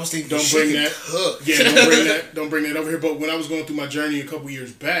that's what I was thinking. Don't bring that. Yeah, don't bring that. Don't bring that over here. But when I was going through my journey a couple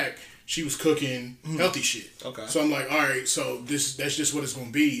years back, she was cooking healthy shit. Okay. So I'm like, all right, so that's just what it's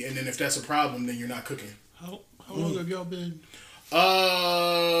gonna be. And then if that's a problem, then you're not cooking. How long have y'all been?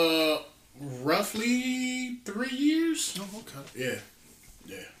 Roughly 3 years. Oh, okay.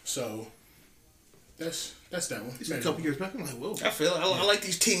 Yeah. So. That's that one. It's a couple years back. I'm like, whoa. I feel it. I like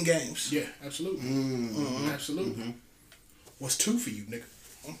these team games. Yeah, absolutely. Absolutely. What's 2 for you, nigga?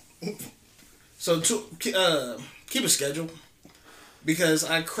 So keep a schedule because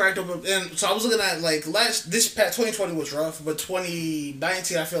I cracked up and so I was looking at like this past 2020 was rough, but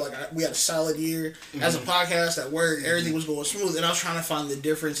 2019 I feel like we had a solid year as a podcast at work. Everything was going smooth, and I was trying to find the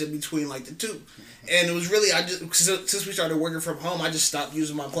difference in between like the two. And it was really, since we started working from home, I just stopped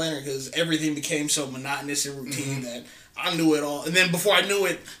using my planner because everything became so monotonous and routine that I knew it all. And then before I knew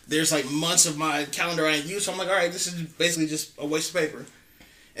it, there's like months of my calendar I didn't use. So I'm like, all right, this is basically just a waste of paper.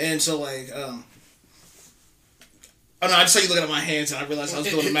 And so like, oh no, I just saw you looking at my hands and I realized I was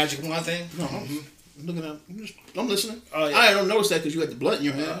doing the magic wand thing. No, I'm looking at. I'm listening. Oh, yeah. I don't notice that because you had the blunt in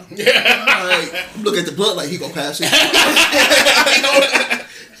your hand. I'm looking at the blunt like he gonna pass it.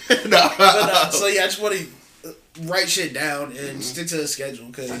 So yeah, I just want to write shit down and stick to the schedule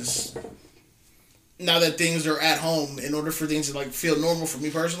because now that things are at home, in order for things to like feel normal for me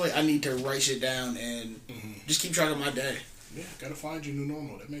personally, I need to write shit down and just keep track of my day. Yeah, gotta find your new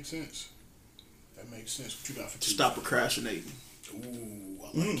normal. That makes sense. What you got for Tuesday? Stop procrastinating. Ooh, I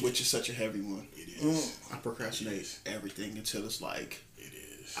like it. Which is such a heavy one. It is. I procrastinate everything until it's like it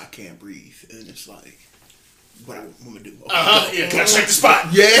is. I can't breathe, and it's like. What I want to do. Okay. Yeah, gotta shake the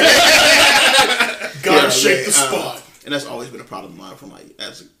spot. Yeah. Gotta shake the spot. And that's always been a problem of mine from like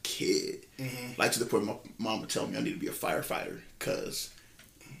as a kid. Like to the point my mom would tell me I need to be a firefighter because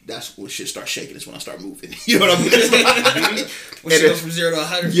that's when shit starts shaking is when I start moving. You know what I mean? When she goes from 0 to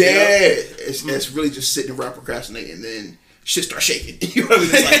 100. Yeah. It's really just sitting around procrastinating and then shit starts shaking. You know what I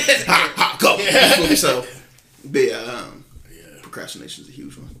mean? It's like, go. Yeah. So, procrastination is a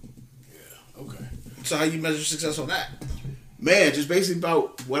huge one. Yeah. Okay. So how you measure success on that? Man, just basically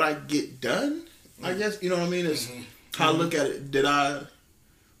about what I get done, I guess. You know what I mean? It's how I look at it. Did I,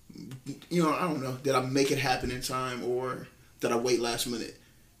 I don't know. Did I make it happen in time or did I wait last minute?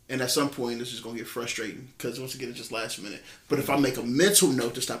 And at some point, it's just going to get frustrating because once again, it's just last minute. But if I make a mental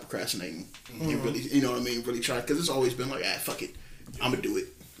note to stop procrastinating and really, you know what I mean? Really try. Because it's always been like, fuck it. I'm going to do it.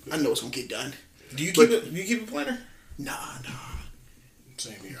 I know it's going to get done. Do you keep a planner? Nah.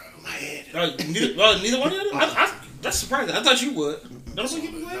 Same here. I don't my head. Neither one of you? That's surprising. I thought you would. Don't you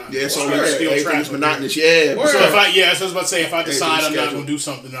keep it planner? Yeah, so everything's monotonous. Yeah. So if I was about to say, if I decide I'm not going to do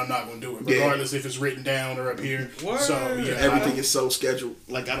something, I'm not going to do it, regardless if it's written down or up here. So yeah, everything is so scheduled.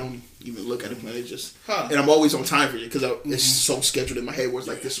 Like I don't even look at it, man. It's just, and I'm always on time for it because it's so scheduled in my head. Where it's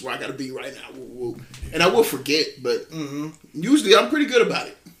like, this is where I got to be right now. Woo, woo. And I will forget, but usually I'm pretty good about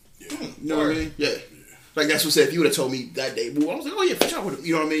it. Yeah. You know what I mean? Yeah. Like that's what said. If you would have told me that day, I was like, oh yeah, for sure.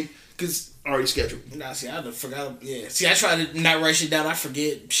 You know what I mean? Because already scheduled. Nah, see, I forgot. Yeah, see, I try to not write shit down. I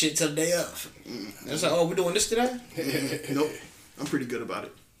forget shit till the day of. It's like, oh, we're doing this today. Nope, I'm pretty good about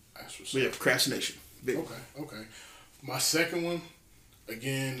it. That's what's yeah, procrastination. Big. Okay. My second one,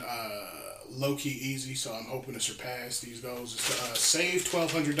 again, low key easy. So I'm hoping to surpass these goals. Is save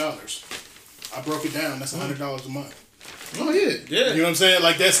 $1,200. I broke it down. That's $100 a month. Oh yeah. You know what I'm saying?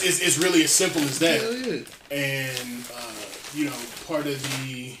 Like it's really as simple as that. Hell yeah. And part of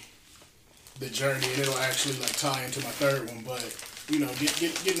the journey, and it'll actually like tie into my third one, but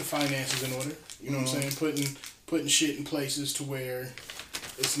getting the finances in order. You know what I'm saying? Putting shit in places to where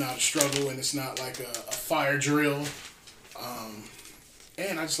it's not a struggle and it's not like a fire drill.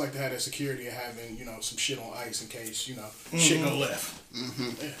 And I just like to have that security of having some shit on ice in case shit go left.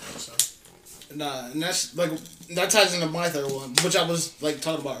 Yeah. So. Nah, and that's like that ties into my third one, which I was like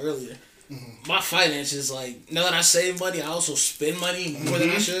talking about earlier. My finances, like now that I save money, I also spend money more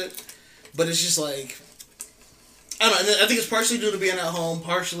than I should. But it's just like I don't know. I think it's partially due to being at home,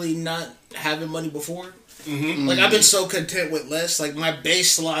 partially not having money before. Like I've been so content with less. Like my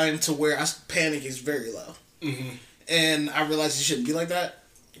baseline to where I panic is very low, and I realize it shouldn't be like that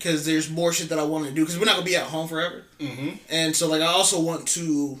because there's more shit that I want to do because we're not gonna be at home forever. And so like I also want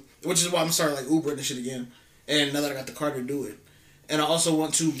to. Which is why I'm starting like Ubering and shit again. And now that I got the car to do it. and I also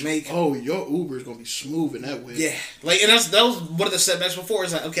want to make. Oh, your Uber is gonna be smooth in that way. Yeah, like, and that was one of the setbacks before.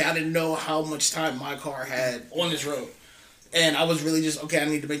 Is like, okay, I didn't know how much time my car had on this road, and I was really just, okay, I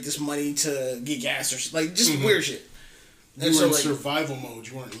need to make this money to get gas or like just weird shit. You were in survival mode.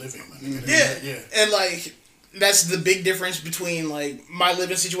 You weren't living. Yeah, and like that's the big difference between like my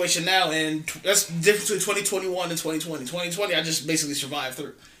living situation now, and that's the difference between 2021 and 2020. 2020, I just basically survived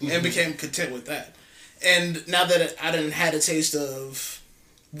through and became content with that. And now that I done had a taste of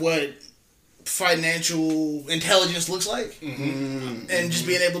what financial intelligence looks like, and just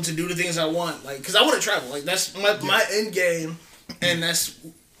being able to do the things I want, like, because I want to travel. Like, that's my end game, and that's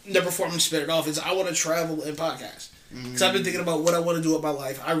the performance spit it off, is I want to travel and podcast. Because I've been thinking about what I want to do with my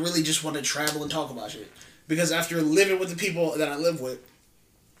life. I really just want to travel and talk about shit. Because after living with the people that I live with,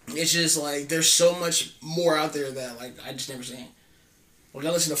 it's just like there's so much more out there that like I just never seen. Like,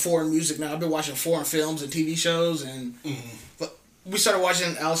 I listen to foreign music now. I've been watching foreign films and TV shows, and but we started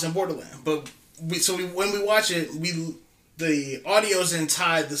watching Alice in Borderland. But when we watch it, the audio's in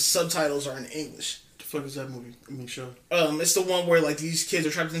Thai, the subtitles are in English. The fuck is that movie? I mean, show. It's the one where like these kids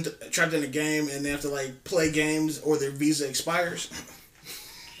are trapped in a game, and they have to like play games or their visa expires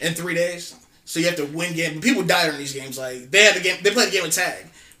in 3 days. So you have to win games. But people died on these games. Like they played a game of tag,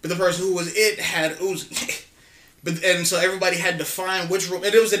 but the person who was it had Uzi. And so everybody had to find which room,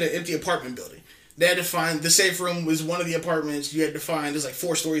 and it was in an empty apartment building. They had to find, the safe room was one of the apartments. You had to find, there's like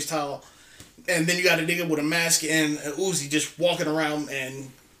 4 stories tall, and then you got a nigga with a mask and a Uzi just walking around, and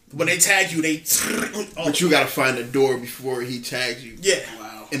when they tag you, they... But you gotta find a door before he tags you. Yeah.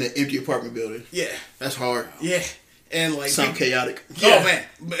 Wow. In an empty apartment building. Yeah. That's hard. Yeah. And like... Sound chaotic. Yeah. Oh, man.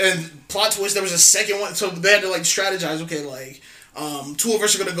 And plot twist, there was a second one, so they had to like strategize, okay, like... 2 of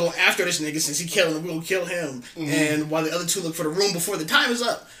us are gonna go after this nigga since he killed him. We're gonna kill him, and while the other 2 look for the room before the time is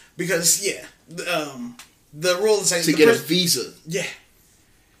up. Because the rule is like to get a visa. Yeah,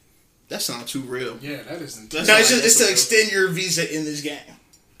 that sounds too real. Yeah, that isn't. No, it's to extend your visa in this game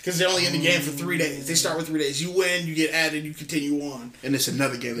because they're only in the game for 3 days. They start with 3 days. You win, you get added, you continue on, and it's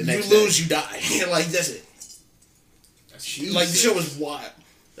another game the next day. You lose, you die. Like that's it. Jesus. Like the show was wild.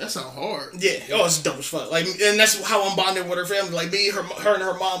 That sounds hard. Yeah. Oh, it's dope as fuck. Like, and that's how I'm bonding with her family. Like me, her and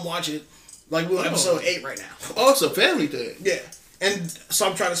her mom watch it. Like we're on episode 8 right now. Oh, it's a family thing. Yeah. And so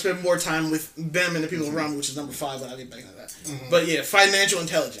I'm trying to spend more time with them and the people around me, which is number 5 when I get back into that. But yeah, financial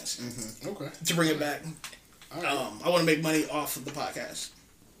intelligence. Okay. To bring it back. Right. I want to make money off of the podcast.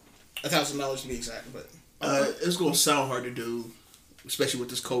 $1,000 to be exact, but it's gonna sound hard to do, especially with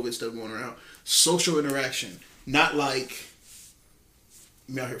this COVID stuff going around. Social interaction, not like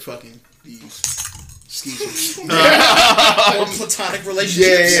me out here fucking these skeezers. More platonic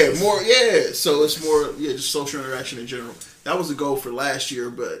relationships. Yeah, more. Yeah, so it's more. Yeah, just social interaction in general. That was the goal for last year,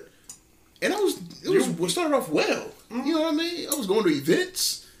 but we started off well. You know what I mean? I was going to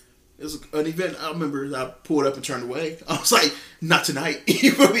events. It was an event. I remember I pulled up and turned away. I was like, not tonight.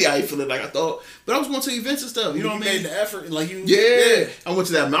 You feel me? I ain't feeling like I thought. But I was going to events and stuff. You know what I mean? Made the effort, like you. Yeah. I went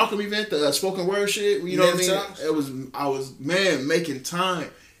to that Malcolm event, the spoken word shit. You know what I mean? I was making time.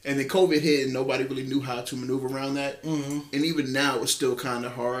 And then COVID hit, and nobody really knew how to maneuver around that. And even now, it's still kind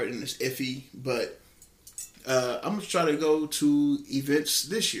of hard and it's iffy. But I'm gonna try to go to events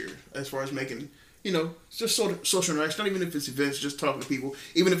this year, as far as making, just social interaction. Not even if it's events, just talking to people.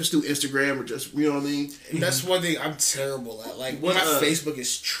 Even if it's through Instagram or just, you know what I mean. And that's one thing I'm terrible at. Like, my Facebook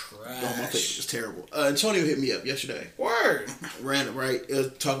is trash. Oh, my Facebook is terrible. Antonio hit me up yesterday. Word. Random, right?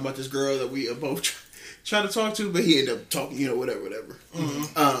 Talking about this girl that we both trying to talk to, but he ended up talking, whatever.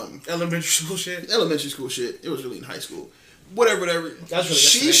 Elementary school shit. It was really in high school. Whatever. That's really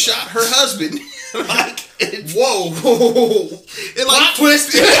she shot her husband. Whoa. It plot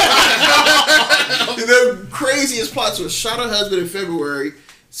twist. The craziest plot twist. Shot her husband in February.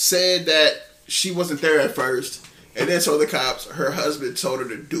 Said that she wasn't there at first, and then told the cops her husband told her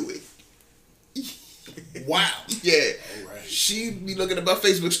to do it. Wow. Yeah. Right. She be looking at my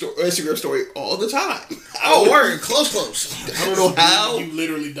Facebook story, Instagram story all the time. Oh, word. Close. I don't know how. You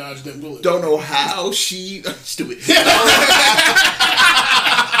literally dodged that bullet. Don't know how she... Stupid.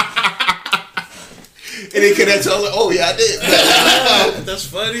 And then connect to her, like, oh, yeah, I did. That's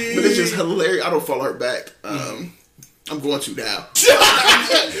funny. But it's just hilarious. I don't follow her back. I'm going to now.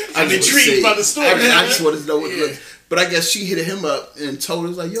 I'm intrigued by the story. I just want to know what it looks. But I guess she hit him up and told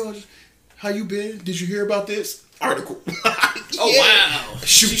us, like, yo, how you been? Did you hear about this article? Wow.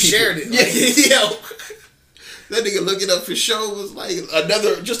 She shared it. Yeah. Yo. That nigga looking up for show was like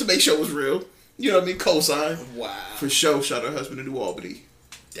another, just to make sure it was real. You know what I mean? Cosign. Wow. For show, shot her husband in New Albany.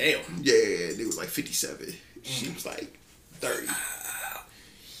 Damn. Yeah, he was like 57. She was like 30.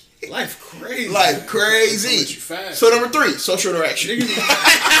 Life crazy. Life crazy. So number 3, social interaction.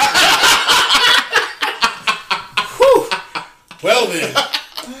 Well then,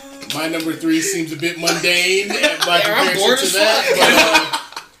 my number 3 seems a bit mundane by comparison to that.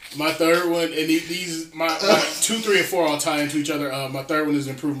 But my third one, and these my 2, 3, and 4 all tie into each other. My third one is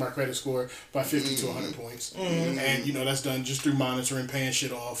improve my credit score by 50 to 100 points, and that's done just through monitoring, paying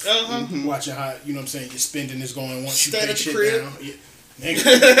shit off, watching how your spending is going once you pay shit down. Yeah.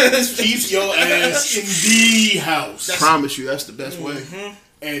 Nigga, keep your ass in the house. I promise you, that's the best way.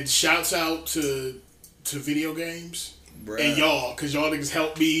 And shouts out to video games. Bruh. And y'all, because y'all niggas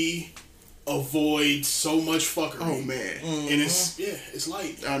helped me avoid so much fuckery. Oh, man. And it's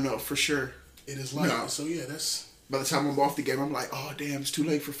light. I know, for sure. It is light. No. So, yeah, that's... By the time I'm off the game, I'm like, oh, damn, it's too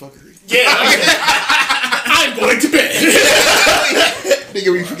late for fuckery. Yeah. I'm going to bed.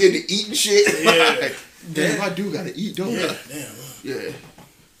 Nigga, we forget to eat and shit. Yeah. Like, damn, I do gotta eat, don't I? Damn. Yeah.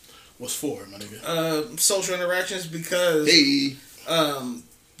 What's 4, my nigga? Social interactions because... Hey.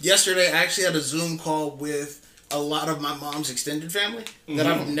 Yesterday, I actually had a Zoom call with a lot of my mom's extended family that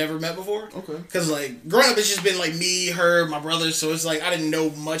I've never met before. Okay. Because, like, growing up, it's just been, like, me, her, my brother. So it's, like, I didn't know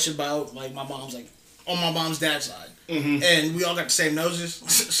much about, like, my mom's, like, on my mom's dad's side. And we all got the same noses.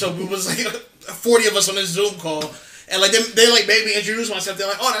 So we was, like, 40 of us on this Zoom call. And, like, they like, made me introduce myself. They're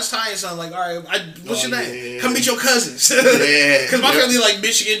like, oh, that's Ty. So I'm like, all right, what's your name? Come meet your cousins. Yeah. Because my family, like,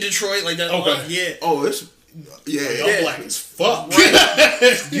 Michigan, Detroit, like that. Okay. Yeah. Oh, it's... Yeah, y'all black as fuck.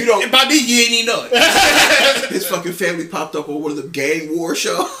 Right. You don't. And by me, you ain't even know it. His fucking family popped up on one of the gang war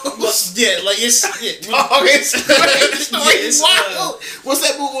shows. Well, yeah, like it's. Yeah. Oh, it's wild. What's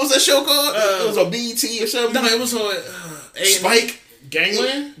that movie? What's that show called? It was on BET or something. No, it was on Spike.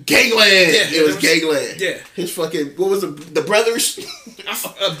 Gangland? Gangland. Yeah, it was Gangland. Yeah. His fucking, what was the brothers?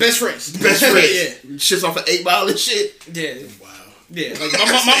 Best friends. Best friends. Yeah. Shit's off of 8 Mile and shit. Yeah. Wow. Yeah, like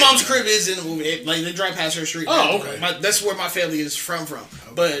my mom's crib is in the movie. Like they drive past her street. Oh, okay. That's where my family is from. Okay.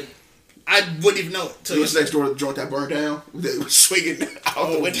 But I wouldn't even know it. It was next door to the joint that burned down. They were swinging out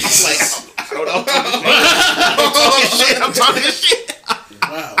the window. I'm like, I don't know. I'm talking shit.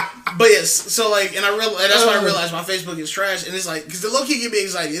 Wow. But yes, so like, and that's why I realized my Facebook is trash. And it's like, because the low key give me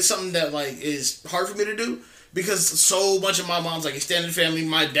anxiety. It's something that like is hard for me to do. Because so much of my mom's like extended family,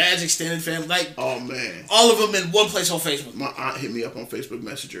 my dad's extended family, like oh man, all of them in one place on Facebook. My aunt hit me up on Facebook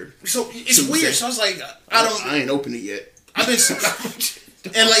Messenger. So it's weird. So I was like, I ain't opened it yet. I've been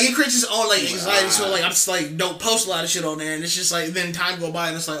and like it creates its own like anxiety. So like I'm just like don't post a lot of shit on there, and it's just like then time go by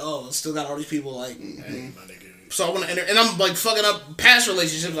and it's like oh, I still got all these people like. Hey, my nigga. So I want to enter, and I'm like fucking up past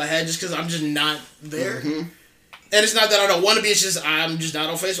relationships I had just because I'm just not there. And it's not that I don't want to be, it's just I'm just not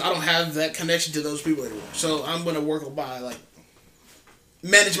on Facebook. I don't have that connection to those people anymore. So I'm going to work by, like,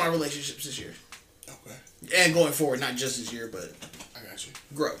 manage my relationships this year. Okay. And going forward, not just this year, but... I got you.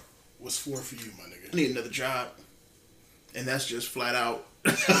 Grow. What's 4 for you, my nigga? I need another job. And that's just flat out.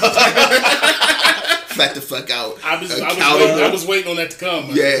 Flat the fuck out. I was waiting on that to come.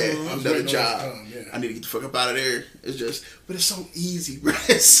 Yeah, another job. Yeah. I need to get the fuck up out of there. It's just... But it's so easy, bro.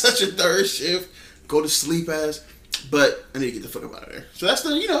 It's such a third shift. Go to sleep as... But I need to get the fuck up out of there. So that's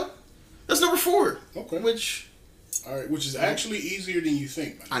that's number 4. Okay. Which is actually easier than you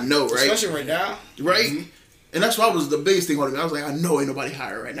think, man. I know, right? Especially right now. Right? Mm-hmm. And that's why was the biggest thing on me. I was like, I know ain't nobody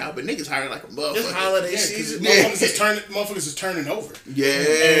hiring right now, but niggas hiring like a motherfucker. This holiday season. Motherfuckers is turning over. Yeah.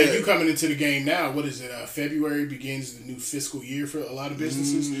 And you coming into the game now, what is it? February begins the new fiscal year for a lot of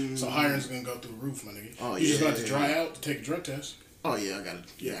businesses. So hiring's going to go through the roof, my nigga. Oh, you just got to dry out to take a drug test. Oh yeah, I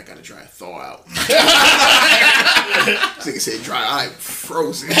gotta dry thaw out. Nigga said dry, I'm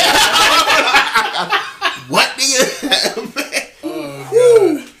frozen. What nigga? Oh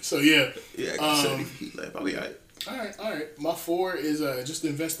god. So yeah. Yeah, I got 70 heat left. I'll be alright. Alright. My 4 is just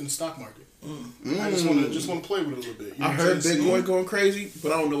invest in the stock market. I just want to play with it a little bit. I heard Bitcoin going crazy,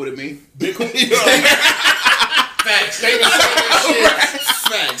 but I don't know what it means. Bitcoin. Facts. Facts.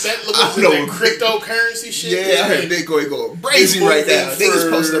 That was cryptocurrency shit. Yeah, I heard Bitcoin going crazy right now. Niggas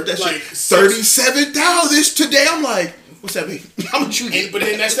posting up that shit. 37,000 today. I'm like, what's that mean? How much you get? But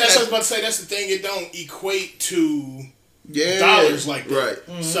then that's what I was about to say. That's the thing. It don't equate to dollars like that. Right.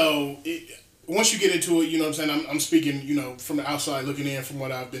 Mm-hmm. So once you get into it, you know what I'm saying? I'm speaking, from the outside looking in from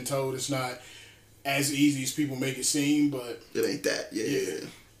what I've been told. It's not as easy as people make it seem, but it ain't that. Yeah.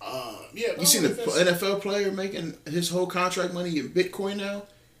 You seen the NFL player making his whole contract money in Bitcoin now?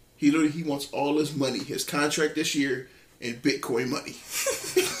 He wants all his money, his contract this year, in Bitcoin money.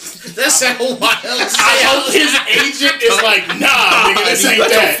 That's so wild. I hope his agent is like, nah, nigga, this ain't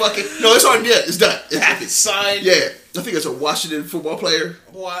that. No, it's on. Yeah, it's done. It happened. Signed. Yeah. I think it's a Washington football player.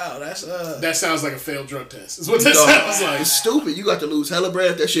 Wow, that's That sounds like a failed drug test. Is what that sounds like. It's stupid. You got to lose hella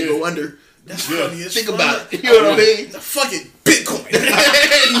bread if that shit go under. That's funny as Think fuck. about it. You know what I mean? Fucking Bitcoin.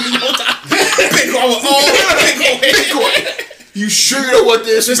 Bitcoin. Bitcoin. You sure don't want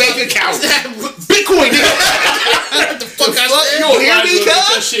this bank account? Bitcoin, nigga. What the fuck I said? You don't hear me, Get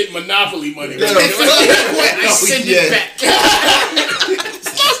that cuz? shit Monopoly money. Yeah. I send it back.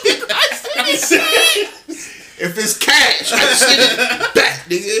 If it's cash, I send it back,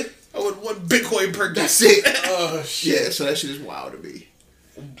 nigga. I would want Bitcoin per day. That's it. Oh shit. Yeah, so that shit is wild to me.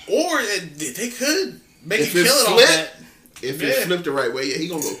 Or they could make If it it's kill it on flipped, that. if it's flipped the right way, yeah, he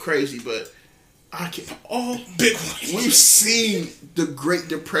gonna go crazy, but I can't. Oh, Bitcoin. We've seen the Great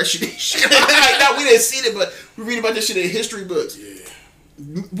Depression and shit. No, we didn't see it, but we read about this shit in history books. Yeah.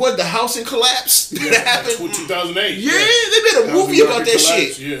 What, the housing collapse that happened? 2008. Yeah, they made a movie about that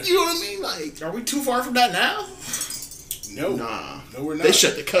shit. Yeah. You know what I mean? Like, Are we too far from that now? No. nah. No, we're not. They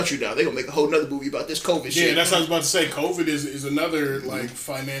shut the country down. They gonna make a whole nother movie about this COVID shit. Yeah, that's what I was about to say. COVID is another like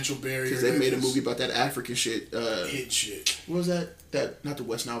financial barrier. Because they made a movie about that African shit. Hit shit. What was that? That not the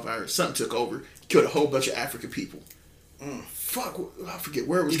West Nile virus. Something took over, killed a whole bunch of African people. Fuck, I forget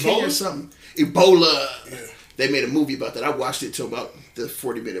where it was. Kenya or something. Ebola. Yeah. They made a movie about that. I watched it till about the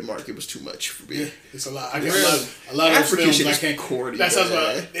 40-minute mark. It was too much for me. Yeah, it's a lot. I get a lot of African those shit films is I can't. corny, That's man. how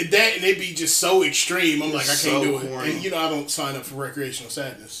that and they be just so extreme. I'm like, I can't So do it. corny. And I don't sign up for recreational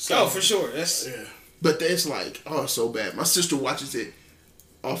sadness. So, Oh, for sure. That's yeah. But it's like, oh, it's so bad. My sister watches it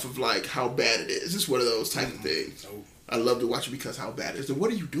off of like how bad it is. It's one of those type of things. Nope. I love to watch it because how bad it is. Then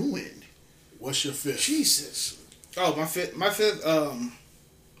what are you doing? What's your fifth? Jesus. Oh, my fifth.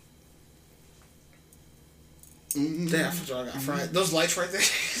 Damn, I forgot I got fried. Those lights right there.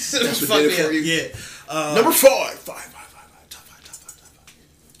 That's what Fuck did me it for up. you? Yeah. Number 5. Top 5.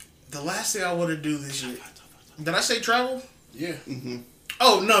 The last thing I want to do this year. Did I say travel? Yeah.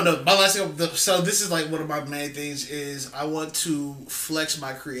 Oh no. My last thing. So this is like one of my main things is I want to flex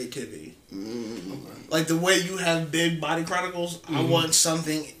my creativity. Like the way you have Big Body Chronicles, I want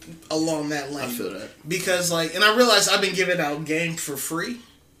something along that lane. I feel that. Because like, and I realized I've been giving out game for free.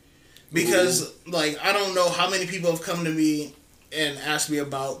 Because like I don't know how many people have come to me and asked me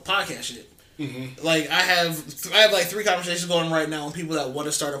about podcast shit. Like I have like 3 conversations going right now with people that want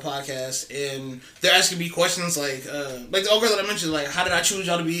to start a podcast, and they're asking me questions like the old girl that I mentioned, like how did I choose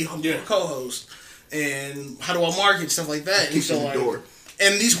y'all to be co-host, and how do I market, stuff like that. And so like,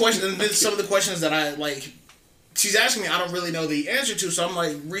 and these questions, and then some of the questions that I like, she's asking me, I don't really know the answer to, so I'm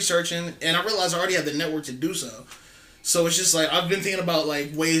like researching, and I realize I already have the network to do so. So it's just like I've been thinking about like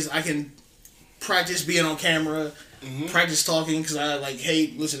ways I can practice being on camera. Practice talking because I like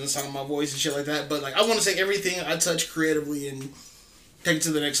hate listening to the sound of my voice and shit like that. But like I want to take everything I touch creatively and take it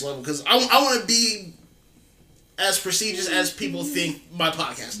to the next level because I want to be as prestigious as people think my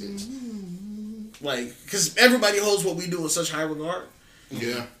podcast is. Like because everybody holds what we do in such high regard.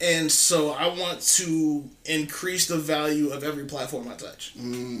 Yeah. And so I want to increase the value of every platform I touch.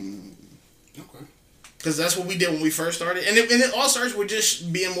 Okay. Because that's what we did when we first started, and it all starts with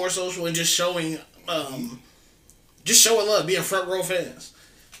just being more social and just showing. Just showing love, being front row fans,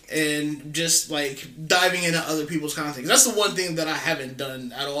 and just like diving into other people's content. That's the one thing that I haven't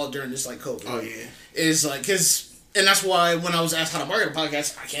done at all during this like COVID. Oh yeah, is like and that's why when I was asked how to market a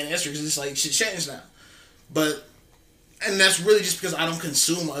podcast, I can't answer because it's like shit changed now. And that's really just because I don't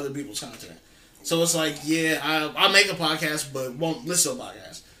consume other people's content. So it's like I make a podcast but won't listen to a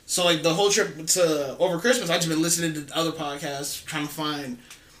podcast. So like the whole trip to over Christmas, I just been listening to other podcasts, trying to find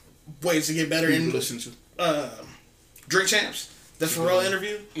ways to get better. Who you listen to? Drink Champs, the Pharrell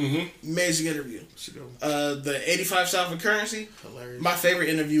interview, amazing interview. The 85 South of Currency, Hilarious. my favorite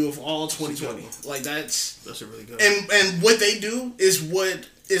interview of all 2020. Like that's a really good. And what they do is what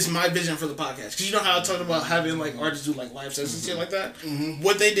is my vision for the podcast. Because you know how I talked about having like artists do like live sessions and shit like that.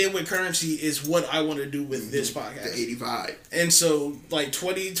 What they did with Currency is what I want to do with this podcast. The 85. And so like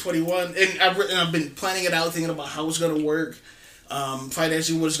 2021, and I've been planning it out, thinking about how it's gonna work,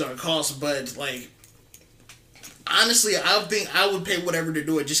 financially, what it's gonna cost, but like. Honestly, I think I would pay whatever to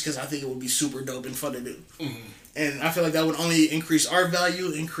do it just because I think it would be super dope and fun to do. And I feel like that would only increase our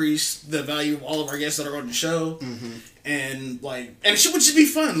value, increase the value of all of our guests that are on the show. And it should just be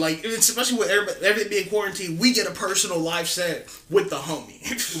fun. Like, especially with everything being quarantined, we get a personal live set with the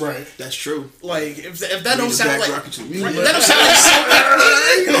homie. Right. That's true. Like, if that don't sound like... That don't sound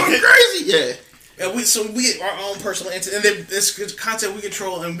like... You're crazy. Yeah. And we get our own personal and then it's content we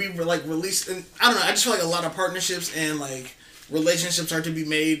control and we like release, and I don't know, I just feel like a lot of partnerships and like relationships are to be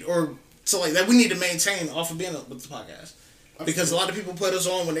made or so like that we need to maintain off of being with the podcast. Because a lot of people put us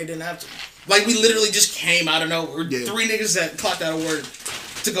on when they didn't have to. Like, we literally just came out of nowhere. Yeah. 3 niggas that clocked out of work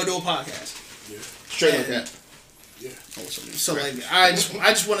to go do a podcast. Yeah. Straight like that. Yeah. So, like, I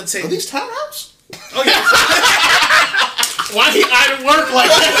just want to take... Are these timeouts? Oh, yeah. Why he out of work like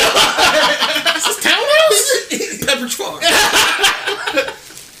that? This is townhouse? Pepperidge Farm.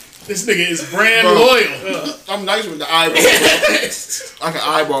 This nigga is brand loyal. I'm nice with the eyeball work. I can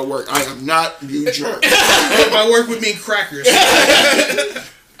eyeball work. I am not you jerk. I work with me crackers.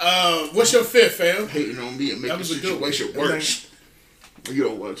 What's your fifth, fam? Hating on me and making the situation worse. You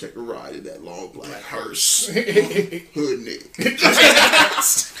don't want to take a ride in that long black hearse. Hood nigga.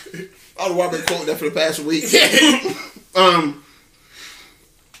 I don't know why I've been quoting that for the past week.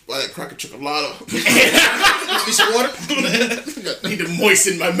 Well, that cracker chocolate. Need some water? Need to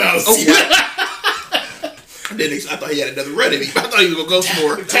moisten my mouth. Oh, then I thought he had another red in him. I thought he was going to go some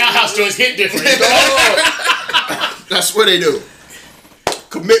more. The townhouse joints hit different. That's what they do.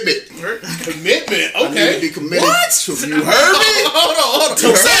 Commitment. Commitment? Okay. I need to be committed. What? So you heard me? Hold on.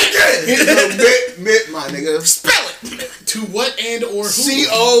 Commitment, my nigga. Spell it. To what and or who?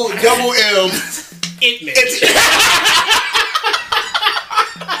 C-O-M-M. Itment.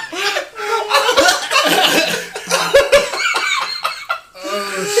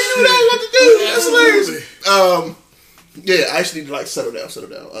 Absolutely. Yeah, I actually need to like settle down.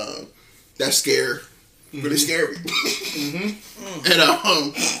 That scare really scared me. And I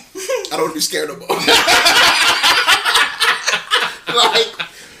don't want to be scared no more. Like,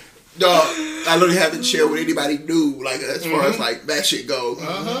 dog, I literally haven't shared with anybody new, like as far as like that shit go.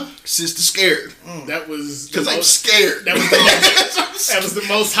 Since the scared. That was because I'm scared. That was the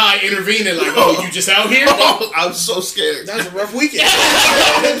most high intervening. Like, oh, you just out here? Oh, I'm so scared. That was a rough weekend.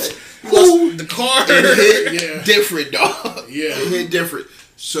 The car. It hit different, dog. Yeah. It hit different.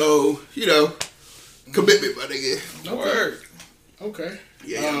 So, you know, commitment, my nigga. No word. Okay.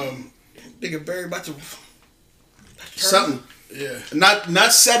 Yeah. Nigga Barry about to... Something. Yeah.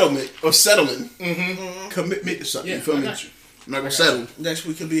 Not settlement or settling. Commitment to something. Yeah, You feel me? got you. I'm not going to settle. Next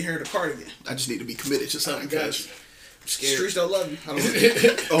week could be here to party again. I just need to be committed to something. Got you. I'm scared. Streets don't love you.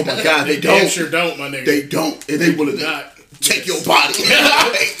 Oh my God, they damn don't. sure don't, my nigga. They don't. And they will not take your body.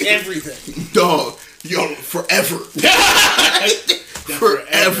 Everything. Dog. Yo, forever.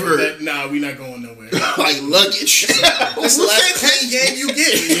 Forever. Nah, we not going nowhere. Like luggage. That's the last pain game you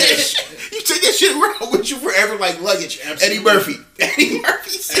get. You take that shit around with you forever like luggage. Absolutely. Eddie Murphy. Eddie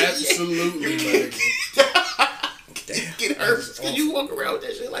Murphy. Absolutely, man. Get hurt because you walk around with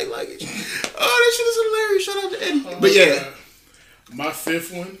that shit like luggage. Oh, that shit is hilarious. Shout out to Eddie. But yeah. My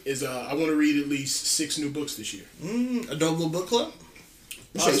fifth one is I want to read at least 6 new books this year. A dope little book club?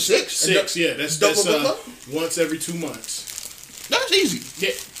 You say 6? 6, yeah. That's book club? Once every 2 months. That's easy.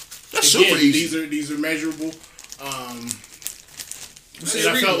 Yeah. That's super easy. These are measurable. And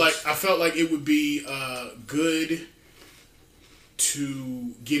I felt like it would be good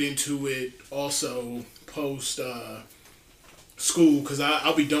to get into it also post school, because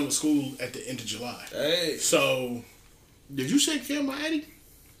I'll be done with school at the end of July. Hey. So, did you say Kim or Eddie?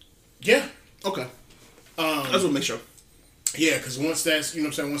 Yeah. Okay. I just want to make sure. Yeah, because once that's, you know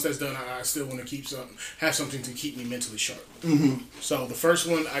what I'm saying, once that's done, I still want to have something to keep me mentally sharp. So the first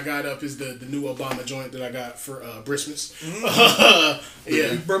one I got up is the new Obama joint that I got for Christmas.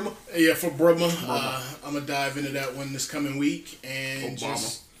 Yeah, Burma. Yeah, for Burma. I'm gonna dive into that one this coming week and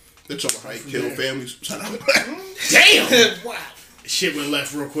Obama. They're talking about how he killed families. Damn! Wow. Shit went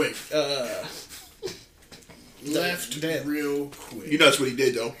left real quick. Real quick. You know that's what he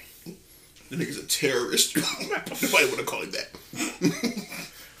did though. The nigga's a terrorist. Nobody would have called him that.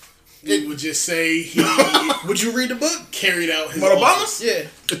 We would just say he... Would you read the book? Carried out his Obama? Yeah.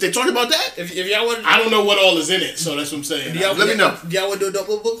 If they talking about that? If y'all want to... I don't know what all is in it, so that's what I'm saying. Let me know. Do y'all want to do a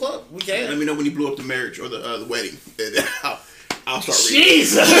double book club? We can. Let me know when you blew up the marriage or the wedding. And I'll start reading.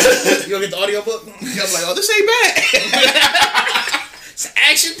 Jesus! You gonna get the audio book? I'm like, oh, this ain't bad. It's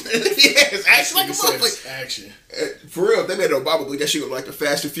action. Yeah, it's action like a motherfucker. It's action. For real, if they made an Obama book, that shit would like the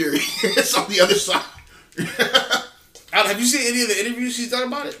Fast and Furious. It's on the other side. Have you seen any of the interviews she's done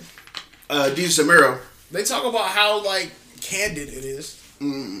about it? DJ Samero. They talk about how like candid it is.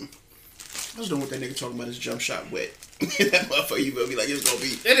 I just know what that nigga talking about is jump shot wet. That motherfucker, you gonna be like, it's gonna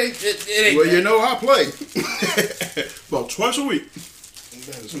be. It ain't. Well, you know I play. About twice a week.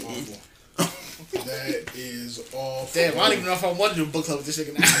 That is awful. That is awful. Damn, I don't even know if I want to do a book club with this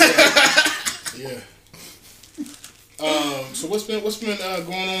nigga now. Yeah. So what's been going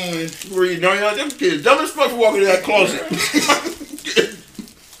on? Where you know them kids dumb as fuck for walking in that closet.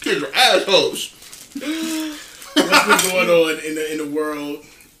 Kids are assholes. What's been going on in the world?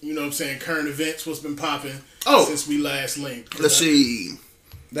 You know what I'm saying? Current events. What's been popping? since we last linked. Let's see.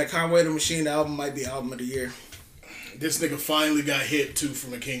 That Conway the Machine album might be album of the year. This nigga finally got hit too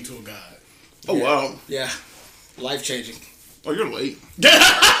from a king to a god. Oh, wow. Yeah. Life changing. Oh, you're late.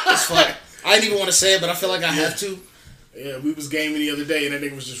 It's fun. I didn't even want to say it, but I feel like I have to. Yeah, we was gaming the other day and that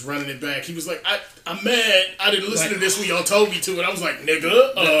nigga was just running it back. He was like, I'm mad. I didn't listen to this when y'all told me to. And I was like,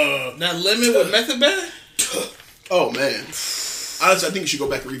 nigga, That Lemon with Method Man? Oh, man. Honestly, I think you should go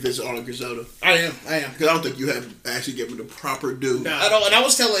back and revisit all of Griselda. I am. Because I don't think you have actually given the proper due. Nah. I don't, and I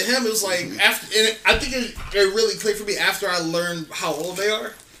was telling him, it was like, after, and I think it really clicked for me after I learned how old they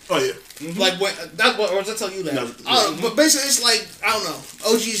are. Oh, yeah. Mm-hmm. Like, or was I telling you that? No, but basically, it's like, I don't know,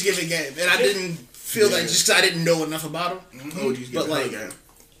 OG's giving game. And I didn't feel that just because I didn't know enough about them. Mm-hmm. OG's giving like, game.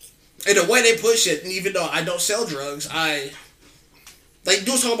 And the way they push it, and even though I don't sell drugs, like,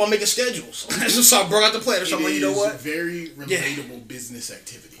 dudes talk about making schedules. So I brought out the plan or something. Like, you know what? Very relatable business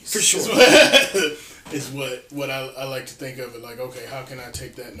activities. For sure. Is what I like to think of it. Like, okay, how can I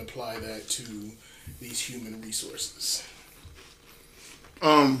take that and apply that to these human resources?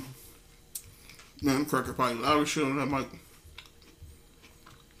 Man, I'm cracking probably louder shit on that mic.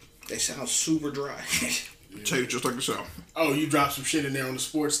 They sound super dry. Tell you just like the sound. Oh, you dropped some shit in there on the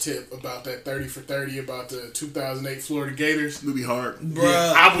sports tip about that 30 for 30 about the 2008 Florida Gators. It'll be hard. Bruh.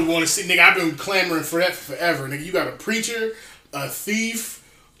 Yeah, I would want to see, nigga, I've been clamoring for that forever. Nigga, you got a preacher, a thief,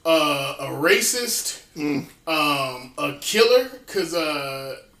 a racist, a killer, because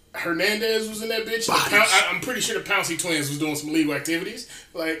Hernandez was in that bitch. I'm pretty sure the Pouncey twins was doing some legal activities.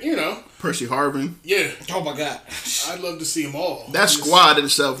 Like, you know. Percy Harvin. Yeah. Oh my God. I'd love to see them all. That squad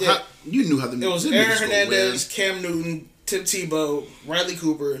itself. Yeah. You knew how the It was Aaron Hernandez, Cam Newton, Tim Tebow, Riley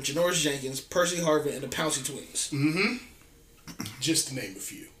Cooper, Janoris Jenkins, Percy Harvin, and the Pouncey twins. Mm-hmm. Just to name a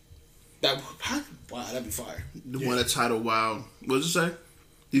few. Wow, that'd be fire. The one that titled Wild. What does it say?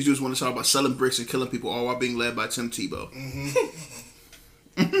 These dudes want to talk about selling bricks and killing people, all while being led by Tim Tebow.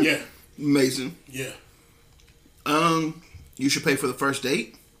 Mm-hmm. Yeah. Amazing. Yeah. You should pay for the first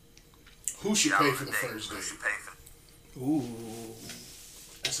date. Who should pay for the first date? Ooh.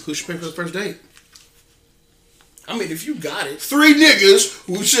 Who should pay for the first date? I mean, if you got it. 3 niggas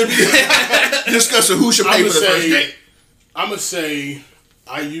who should be discussing who should pay for the first date. I'm going to say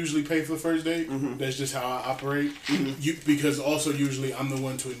I usually pay for the first date. Mm-hmm. That's just how I operate. Mm-hmm. Because also usually I'm the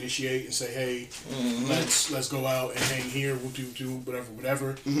one to initiate and say, hey, let's go out and hang here,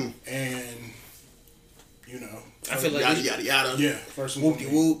 whatever. Mm-hmm. And, you know. I feel like yada yada. Yeah. First one.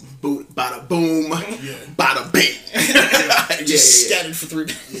 Whoop-de-whoop. Boot, bada boom. Yeah. Bada bing. Just scattered for 3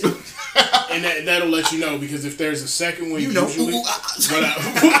 days. And that'll let you know, because if there's a second one, you know, usually, what I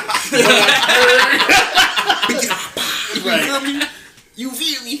heard, right. You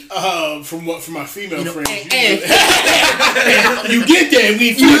feel me? From my female friends, You get that?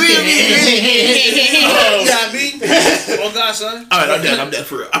 We feel it. Yeah, I mean, oh God, son. All right, I'm dead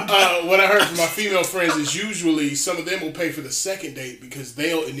for real. What I heard from my female friends is usually some of them will pay for the second date because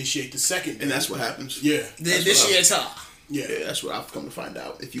they'll initiate the second date. And that's what happens. Yeah. The initiator. Yeah. That's what I've come to find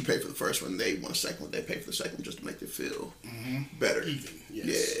out. If you pay for the first one, they want a second one. They pay for the second one just to make it feel better. Even. Yes.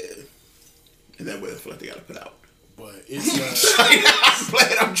 Yeah. And that way I feel like they got to put out. But it's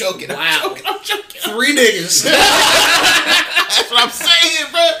I'm joking. Wow. I'm joking. 3 niggas. That's what I'm saying,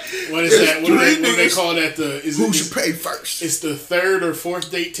 bro. What is that? What do they call that? Who should pay first? It's the third or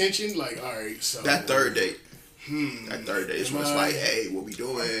fourth date tension. Like, all right, so that third date. That third date is when it's like, hey, what we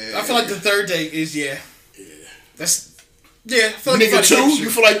doing? I feel like the third date is Yeah. That's I feel like nigga 2. You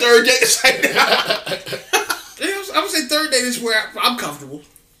feel like third date is like I would say third date is where I'm comfortable.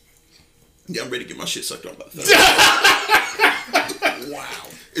 Yeah, I'm ready to get my shit sucked on by the third. Wow.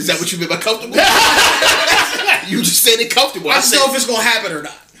 Is that what you meant by comfortable? You just said it comfortable. I just know if it's gonna happen or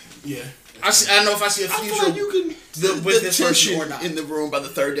not. Yeah. I know if I see a future. I feel like you can with the this person tension or not. in the room by the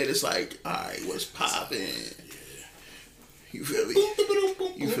third date. It's like, all right, what's popping? You feel me?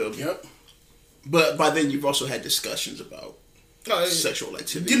 You feel me? Yep. But by then you've also had discussions about sexual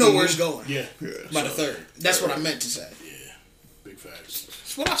activity. You know where it's going. Yeah. By the third. That's what I meant to say. Yeah. Big facts.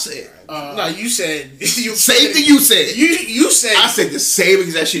 That's what I said. No, you said same thing you said. You said I said the same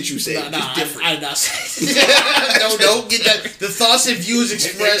exact shit you said. Nah, different. I did not say. Don't get that. The thoughts and views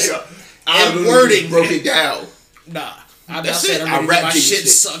expressed I and wording broke it down. Nah, I That's said it. I'm ready to get my shit it.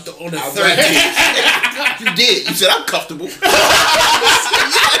 sucked on the third day. You did. You said I'm comfortable.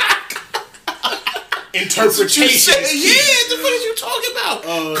 Interpretation. Yeah, the fuck is you talking about?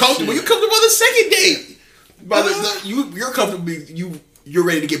 Comfortable. You comfortable on the second date. You're comfortable. You're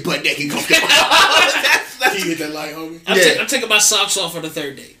ready to get butt naked comfortable. Can you hit that light, homie? I'm taking my socks off on the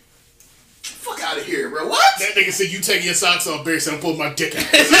third date. Fuck out of here, bro. What? That nigga said you taking your socks off, Barry said I'm pulling my dick out.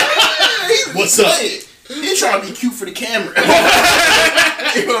 What's up? He trying to be cute for the camera.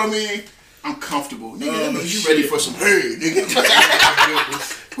 You know what I mean? I'm comfortable. Nigga, that means you ready for some hey,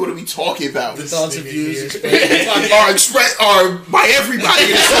 nigga. What are we talking about? The thoughts and views are expressed are by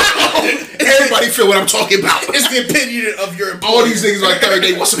everybody. Everybody feel what I'm talking about. It's the opinion of your employer. All these niggas like third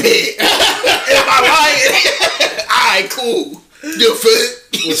day want some head. Am I lying? Alright, cool. Good fit.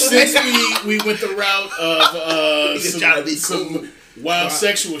 Well, since we went the route of some wild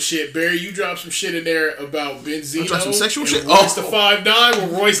sexual shit, Barry, you dropped some shit in there about Benzino. Dropped some sexual shit? Royce the 5'9",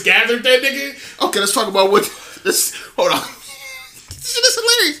 when Royce gathered that nigga. Okay, let's talk about what this. Hold on. This shit is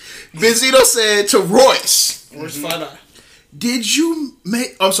hilarious. Benzino said to Royce, Royce 5'9". Did you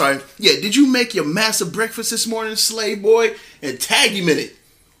make? I'm sorry. Yeah, did you make your massive breakfast this morning, slave boy? And tag him in it.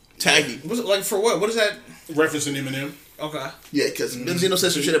 Tag him. Was it like for what? What is that? Referencing Eminem. Okay. Yeah, because Benzino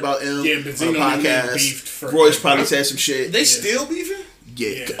said some shit about him. Yeah, Benzino on the podcast. Royce probably said some shit. They still beefing?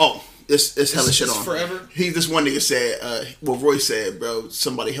 Yeah. Oh, it's hella shit on. Forever. This one nigga said, Royce said, bro,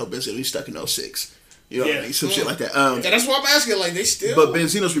 somebody help Benzino. He's stuck in 06. You know what I mean? Some shit like that. Yeah, that's why I'm asking. Like they still. But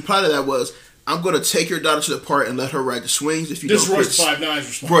Benzino's reply to that was, "I'm gonna take your daughter to the park and let her ride the swings. If you this don't Royce quit." 5'9's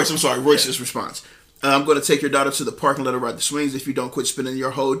response. Royce, I'm sorry, Royce's response. I'm gonna take your daughter to the park and let her ride the swings. If you don't quit spending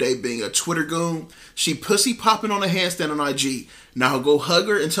your whole day being a Twitter goon, she pussy popping on a handstand on IG. Now go hug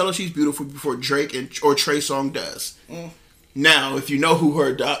her and tell her she's beautiful before Drake or Trey Songz does. Now, if you know who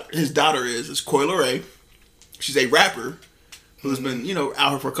his daughter is, it's Coi Leray. She's a rapper who's been out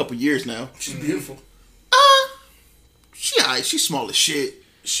here for a couple years now. She's beautiful. She's small as shit.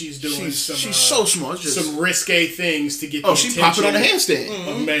 She's doing she's so small. It's just some risque things to get. She's popping on the handstand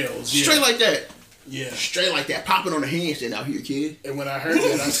of males, straight like that. Yeah, straight like that, popping on the handstand out here, kid. And when I heard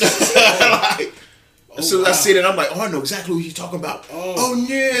that, I said, as soon as I see it, I'm like, oh, I know exactly what you're talking about. Oh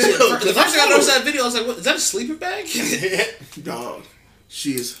yeah. The first thing I noticed that video, I was like, what, is that a sleeping bag? Dog,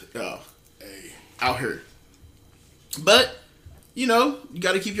 she is out here. But you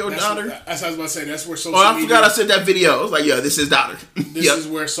got to keep your daughter. That's what I was about to say. That's where social media... I forgot I said that video. I was like, this is daughter. This is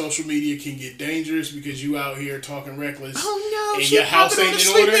where social media can get dangerous because you out here talking reckless. Oh, no. And your house ain't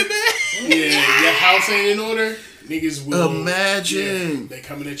in order. Yeah, your house ain't in order. Niggas will... Imagine. They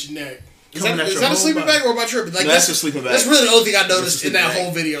coming at your neck. Is that a sleeping bag or am I tripping? Like, that's a sleeping bag. That's really the only thing I noticed in that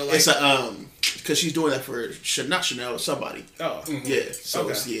whole video. Like, it's a... Because she's doing that for not Chanel or somebody. Oh. Yeah. So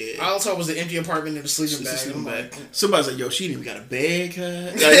okay. I also was the empty apartment in the sleeping bag. Somebody's like, yo, she didn't even got a bag,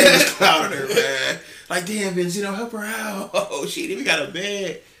 huh? Like, it was clouding her, man. Like, damn, Benzino, help her out. Oh, she didn't even got a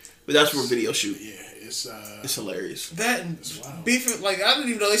bag. But that's for a video shoot. Yeah, it's hilarious. That and beef, like, I didn't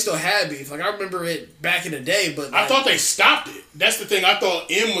even know they still had beef. Like, I remember it back in the day, but... I thought they stopped it. That's the thing. I thought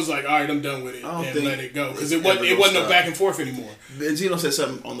M was like, all right, I'm done with it. And let it go. Because it wasn't no back and forth anymore. Benzino said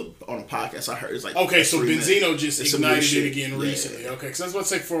something on the podcast I heard. It's like... Okay, so Benzino just ignited it again recently. Okay, because I was about to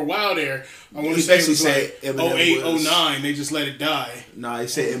say, for a while there, I want to say it was like 08, 09, they just let it die. Nah, they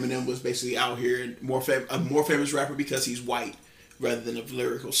said Eminem was basically out here and a more famous rapper because he's white rather than of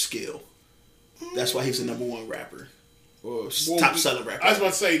lyrical skill. That's why he's the number one rapper. Or top selling rapper. I was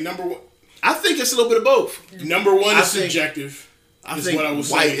about to say, number one. I think it's a little bit of both. Number one is subjective. I think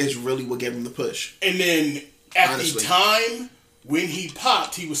white is really what gave him the push. And then at the time when he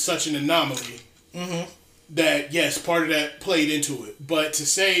popped, he was such an anomaly that, yes, part of that played into it. But to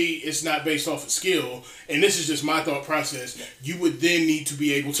say it's not based off of skill, and this is just my thought process, you would then need to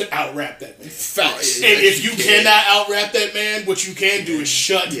be able to out-rap that man. Facts. And if you cannot out-rap that man, what you can do is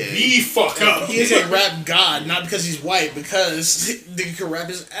shut the fuck up. He is a rap god, not because he's white, because he can rap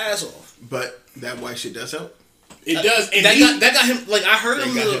his ass off. But that white shit does help. It does. And that got him, like, I heard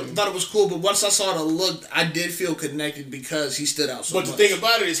him, thought it was cool, but once I saw the look, I did feel connected because he stood out so much. But the thing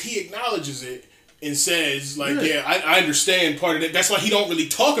about it is he acknowledges it and says, like, I understand part of that. That's why he don't really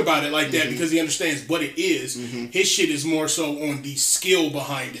talk about it like that, because he understands what it is. His shit is more so on the skill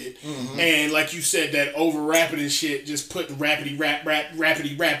behind it. And like you said, that over-rapping and shit, just putting rapidy-rap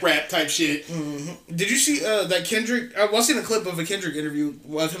type shit. Did you see that Kendrick... I seen a clip of a Kendrick interview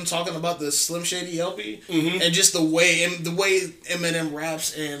of him talking about the Slim Shady LP, and just the way Eminem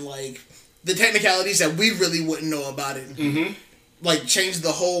raps and, like, the technicalities that we really wouldn't know about it. Like, changed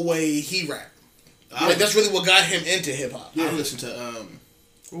the whole way he rapped. Like, that's really what got him into hip hop. I listened to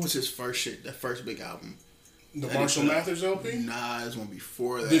what was his first shit? That first big album. The Marshall Mathers LP? Nah, this one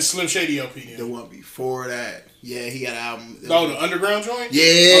before that. The Slim Shady LP. Then. The one before that. Yeah, he got an album. The Underground joint? Yeah.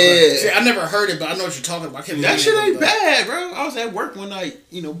 Okay. See, I never heard it, but I know what you're talking about. That shit ain't bad, bro. I was at work one night,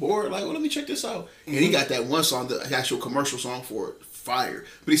 bored. Like, well, let me check this out. And he got that one song, the actual commercial song for it. Fire.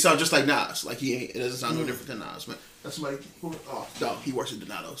 But he sounds just like Nas. Like, it doesn't sound no different than Nas, man. That's somebody. No, he works at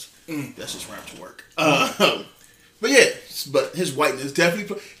Donato's. That's his rap to work. But yeah, but his whiteness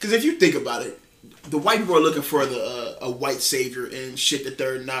definitely. Because if you think about it, the white people are looking for a white savior and shit that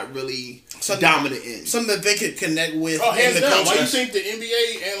they're not really dominant in. Something that they could connect with. Oh, hands in the down. culture. Why do you think the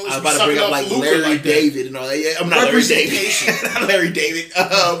NBA analysts I was about to bring up like Larry David and all that. Yeah, I'm not Larry David. Not Larry David.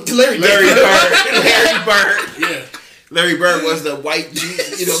 Larry Bird. Larry Bird. Yeah. Larry Bird was the white G,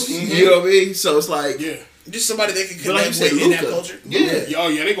 you know what I mean? So it's like just somebody they can connect with in that culture. Yeah. Oh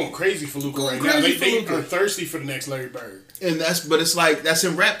yeah, they going crazy for Luka right now. They are thirsty for the next Larry Bird. And but it's like that's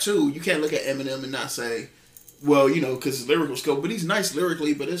in rap too. You can't look at Eminem and not say, well, because his lyrical skill, but he's nice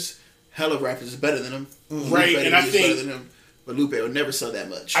lyrically, but his hella rappers is better than him. Right, and I think better than him. But Lupe will never sell that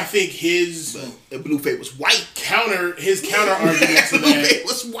much. I think his Lupe was white. His counter argument to that Lupe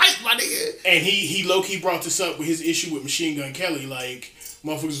was white, my nigga. And he low key brought this up with his issue with Machine Gun Kelly. Like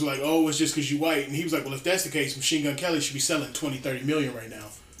motherfuckers were like, "Oh, it's just because you white," and he was like, "Well, if that's the case, Machine Gun Kelly should be selling 20-30 million right now."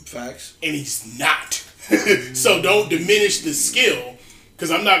 Facts. And he's not. So don't diminish the skill. Because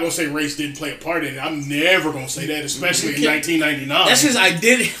I'm not going to say race didn't play a part in it. I'm never going to say that, especially in 1999. That's his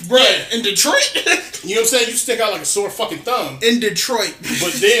identity. Bro, in Detroit. You know what I'm saying? You stick out like a sore fucking thumb. In Detroit.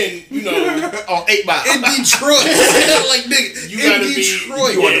 But then, on 8 Mile. In Detroit. Like, nigga, you gotta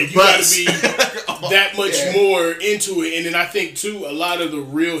Detroit. You got to be that much more into it. And then I think, too, a lot of the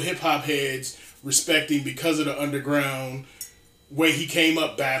real hip-hop heads respecting because of the underground way he came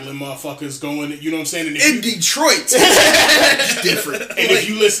up battling motherfuckers going, you know what I'm saying? And in Detroit. It's different. And if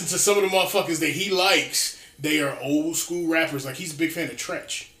you listen to some of the motherfuckers that he likes, they are old school rappers. Like, he's a big fan of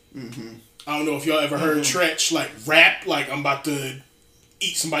Tretch. Mm-hmm. I don't know if y'all ever heard Tretch, like, rap, like, I'm about to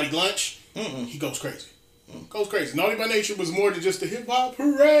eat somebody lunch. He goes crazy. Goes crazy. Naughty by Nature was more than just the hip-hop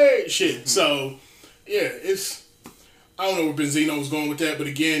hooray shit. So, yeah, it's... I don't know where Benzino was going with that, but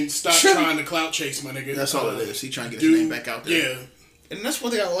again, stop trying to clout chase, my nigga. That's all it is. He trying to get his name back out there. Yeah. And that's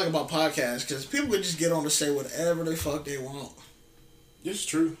one thing I like about podcasts, because people can just get on to say whatever the fuck they want. This is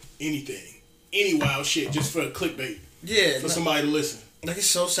true. Anything. Any wild shit, just for clickbait. Yeah. For somebody to listen. Like, it's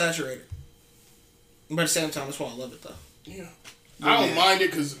so saturated. But at the same time, that's why I love it, though. Yeah. I don't mind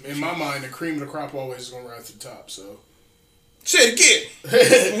it, because in my mind, the cream of the crop always is going to rise to the top, so... Say it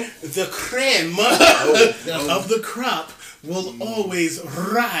again. The creme of the crop will always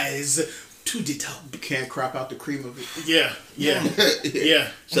rise to the top. You can't crop out the cream of it. Yeah.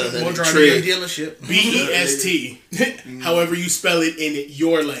 So we'll drive to your dealership. BEST. However you spell it in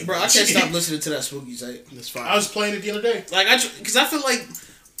your language. Bro, I can't stop listening to that spooky site. That's fine. I was playing it the other day. Like, because I feel like...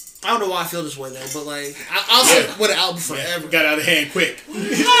 I don't know why I feel this way, though, but, like, I'll say with an album forever. Got out of hand quick.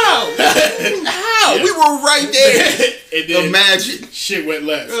 How? Yeah. We were right there. And then imagine. Shit went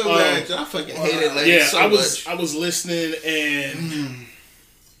left. Imagine. I fucking hate it so much. I was listening and...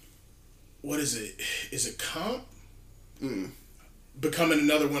 What is it? Is it Comp? Becoming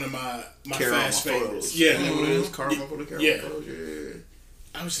another one of my fast favorites. Yeah. Is that what it is? Karma for the camera yeah. photos?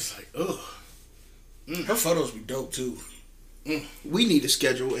 Yeah. I was just like, ugh. Her photos be dope, too. We need to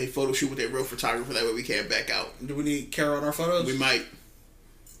schedule a photo shoot with a real photographer. That way we can't back out. Do we need Carol on our photos? We might.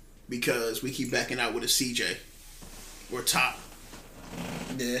 Because we keep backing out with a CJ. Or Top.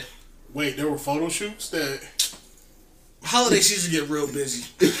 Yeah. Wait, there were photo shoots that... Holiday season get real busy.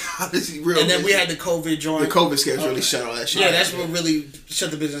 And then we had the COVID joint. The COVID scares really shut all that shit. Yeah, that's what really shut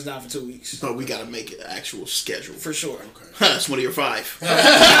the business down for 2 weeks. But we got to make it an actual schedule. For sure. Okay. That's one of your 5.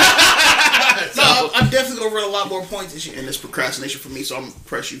 No, I'm definitely going to run a lot more points this year. And it's procrastination for me, so I'm going to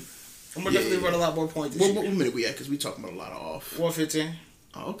press you. I'm going to definitely run a lot more points this year. What minute we at? Because we talking about a lot of off. 1:15.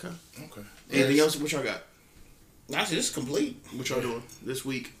 Oh, okay. Okay. Anything else? What y'all got? Actually, it's complete. What y'all doing this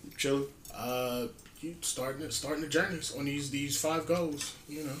week? Chilling? You starting the journeys on these 5 goals,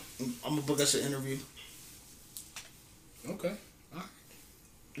 you know. I'm gonna book us an interview. Okay. All right.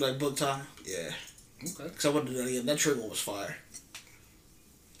 Like book time. Yeah. Okay. Cause I want to do that again. That trigger was fire.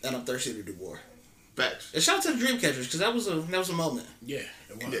 And I'm thirsty to do more. Facts. And shout out to the Dreamcatchers, cause that was a moment. Yeah,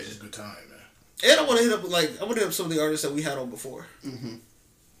 it was. It was a good time, man. And I want to hit up some of the artists that we had on before. Mm-hmm.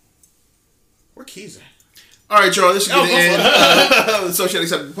 Where Keys at? All right, y'all. This is the end of the Socially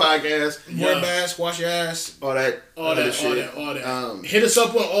Acceptable Podcast. Wear a mask, wash your ass, all that. Hit us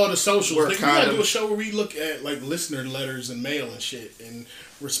up on all the socials. We gotta do a show where we look at like listener letters and mail and shit, and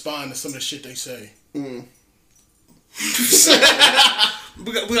respond to some of the shit they say. we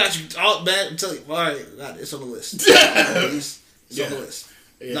got you all bad. I'm telling you. All right, it's on the list. It's on the list.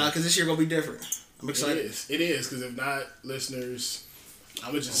 Yeah. Nah, because this year gonna be different. I'm excited. It is because if not, listeners,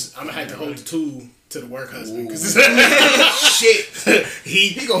 I'm gonna have to hold the tool to the work husband. Shit.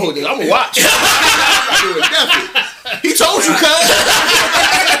 He gonna hold it. I'm gonna watch. I'm not doing nothing. He told you, cuz.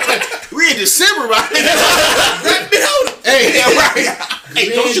 We in December, right? Hey, yeah, right. Hey,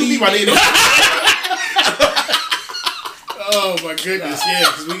 don't you leave my nigga. Oh my goodness, yeah,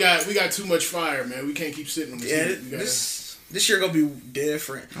 because we got too much fire, man. We can't keep sitting on this. This year gonna be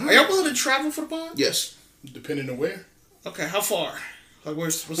different. Are y'all willing to travel for the pod? Yes. Depending on where. Okay, how far? Like we'll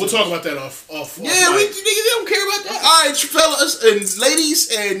talk about that off. Yeah, we don't care about that. All right, fellas and ladies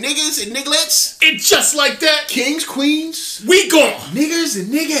and niggas and nigglets. And just like that, kings, queens, we gone. Niggers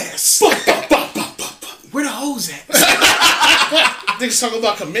and niggas. Where the hoes at? Niggas talking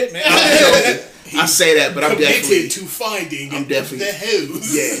about commitment. I say that, but I'm definitely committed to finding the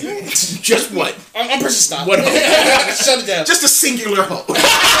hoes. Yeah, just one. I'm pressing stop. What hoe? Shut it down. Just a singular hoe.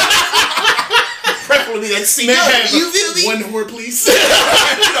 Preferably that single. You feel me? One whore, please. You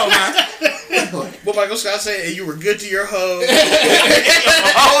know, man. What Michael Scott said, and you were good to your hoe.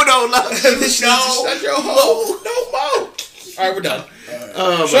 Oh no, love. No, shut your hoe. No more. All right, we're done.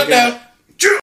 Oh, Shut down.